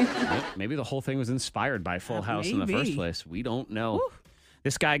 Maybe the whole thing was inspired by Full House in the maybe. first place. We don't know.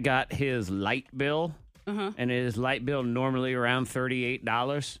 This guy got his light bill, and his light bill normally around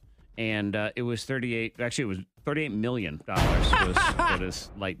 $38, and it was $38 million was what his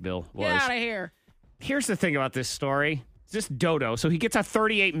light bill was. Get out of here. Here's the thing about this story. It's just Dodo. So he gets a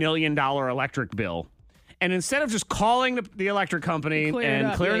 $38 million electric bill. And instead of just calling the electric company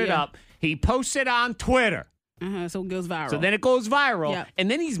and clearing it up, he posts it on Twitter. So it goes viral. So then it goes viral, Yep.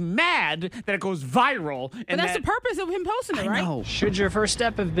 and then he's mad that it goes viral. But that's the purpose of him posting it, right? know. Should your first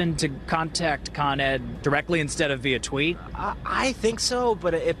step have been to contact Con Ed directly instead of via tweet? I think so,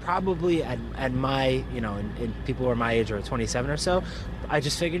 but it probably at my, in people who are my age or 27 or so, I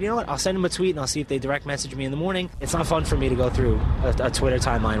just figured, you know what, I'll send them a tweet and I'll see if they direct message me in the morning. It's not fun for me to go through a Twitter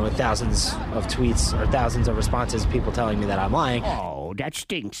timeline with thousands of tweets or thousands of responses, people telling me that I'm lying. Oh, that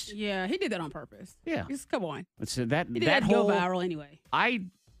stinks. Yeah, he did that on purpose. Yeah. Just come on. So that He did that that go whole viral anyway. I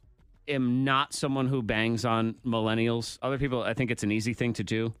am not someone who bangs on millennials. Other people, I think it's an easy thing to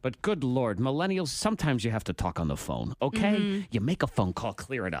do. But good Lord, millennials, sometimes you have to talk on the phone, okay? You make a phone call,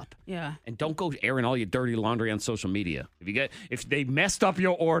 clear it up. Yeah. And don't go airing all your dirty laundry on social media. If they messed up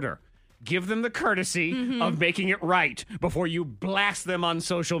your order, give them the courtesy of making it right before you blast them on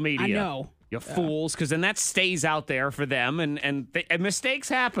social media. I know. You fools, because then that stays out there for them, and mistakes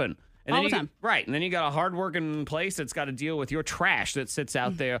happen. And All then the time. Right. And then you got a hardworking place that's got to deal with your trash that sits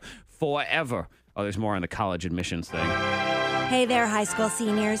out there forever. Oh, there's more on the college admissions thing. Hey there, high school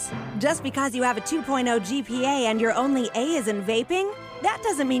seniors. Just because you have a 2.0 GPA and your only A is in vaping, that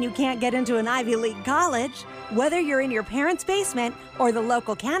doesn't mean you can't get into an Ivy League college. Whether you're in your parents' basement or the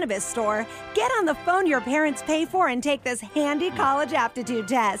local cannabis store, get on the phone your parents pay for and take this handy college aptitude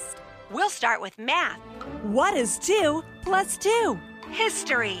test. We'll start with math. What is 2 plus 2?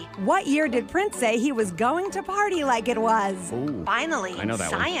 History. What year did Prince say he was going to party like it was? Ooh, Finally, I know that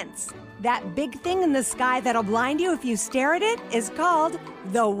one. science. That big thing in the sky that'll blind you if you stare at it is called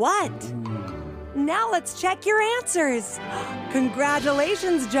the what? Now let's check your answers.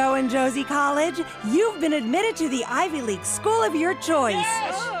 Congratulations, Joe and Josie College. You've been admitted to the Ivy League school of your choice.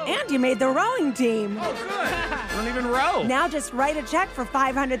 And you made the rowing team. Oh, good. I don't even row. Now just write a check for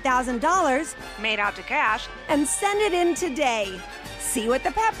 $500,000, made out to cash, and send it in today. See you at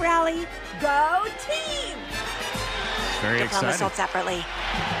the pep rally. Go team! Very Diploma exciting. sold separately.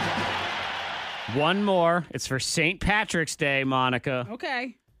 One more. It's for St. Patrick's Day, Monica.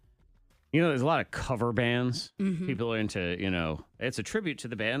 Okay. You know, there's a lot of cover bands. People are into, it's a tribute to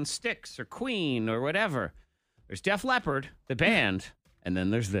the band Styx or Queen or whatever. There's Def Leppard, the band, and then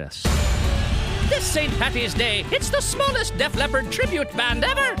there's this. This St. Patty's Day, it's the smallest Def Leppard tribute band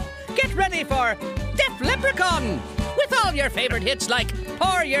ever. Get ready for Def Leprechaun with all your favorite hits like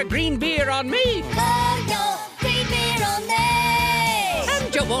Pour Your Green Beer on Me. Pour your green beer on me.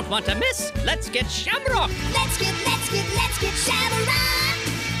 And you won't want to miss Let's Get Shamrock. Let's get shamrock. Let's get shamrock.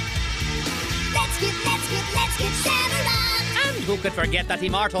 And who could forget that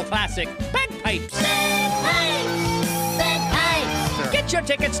immortal classic, Bagpipes? Bagpipes. Get your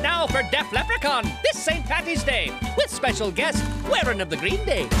tickets now for Def Leprechaun this St. Patty's Day with special guest Wearing of the Green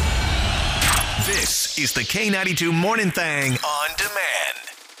Day. This is the K92 Morning Thang on demand.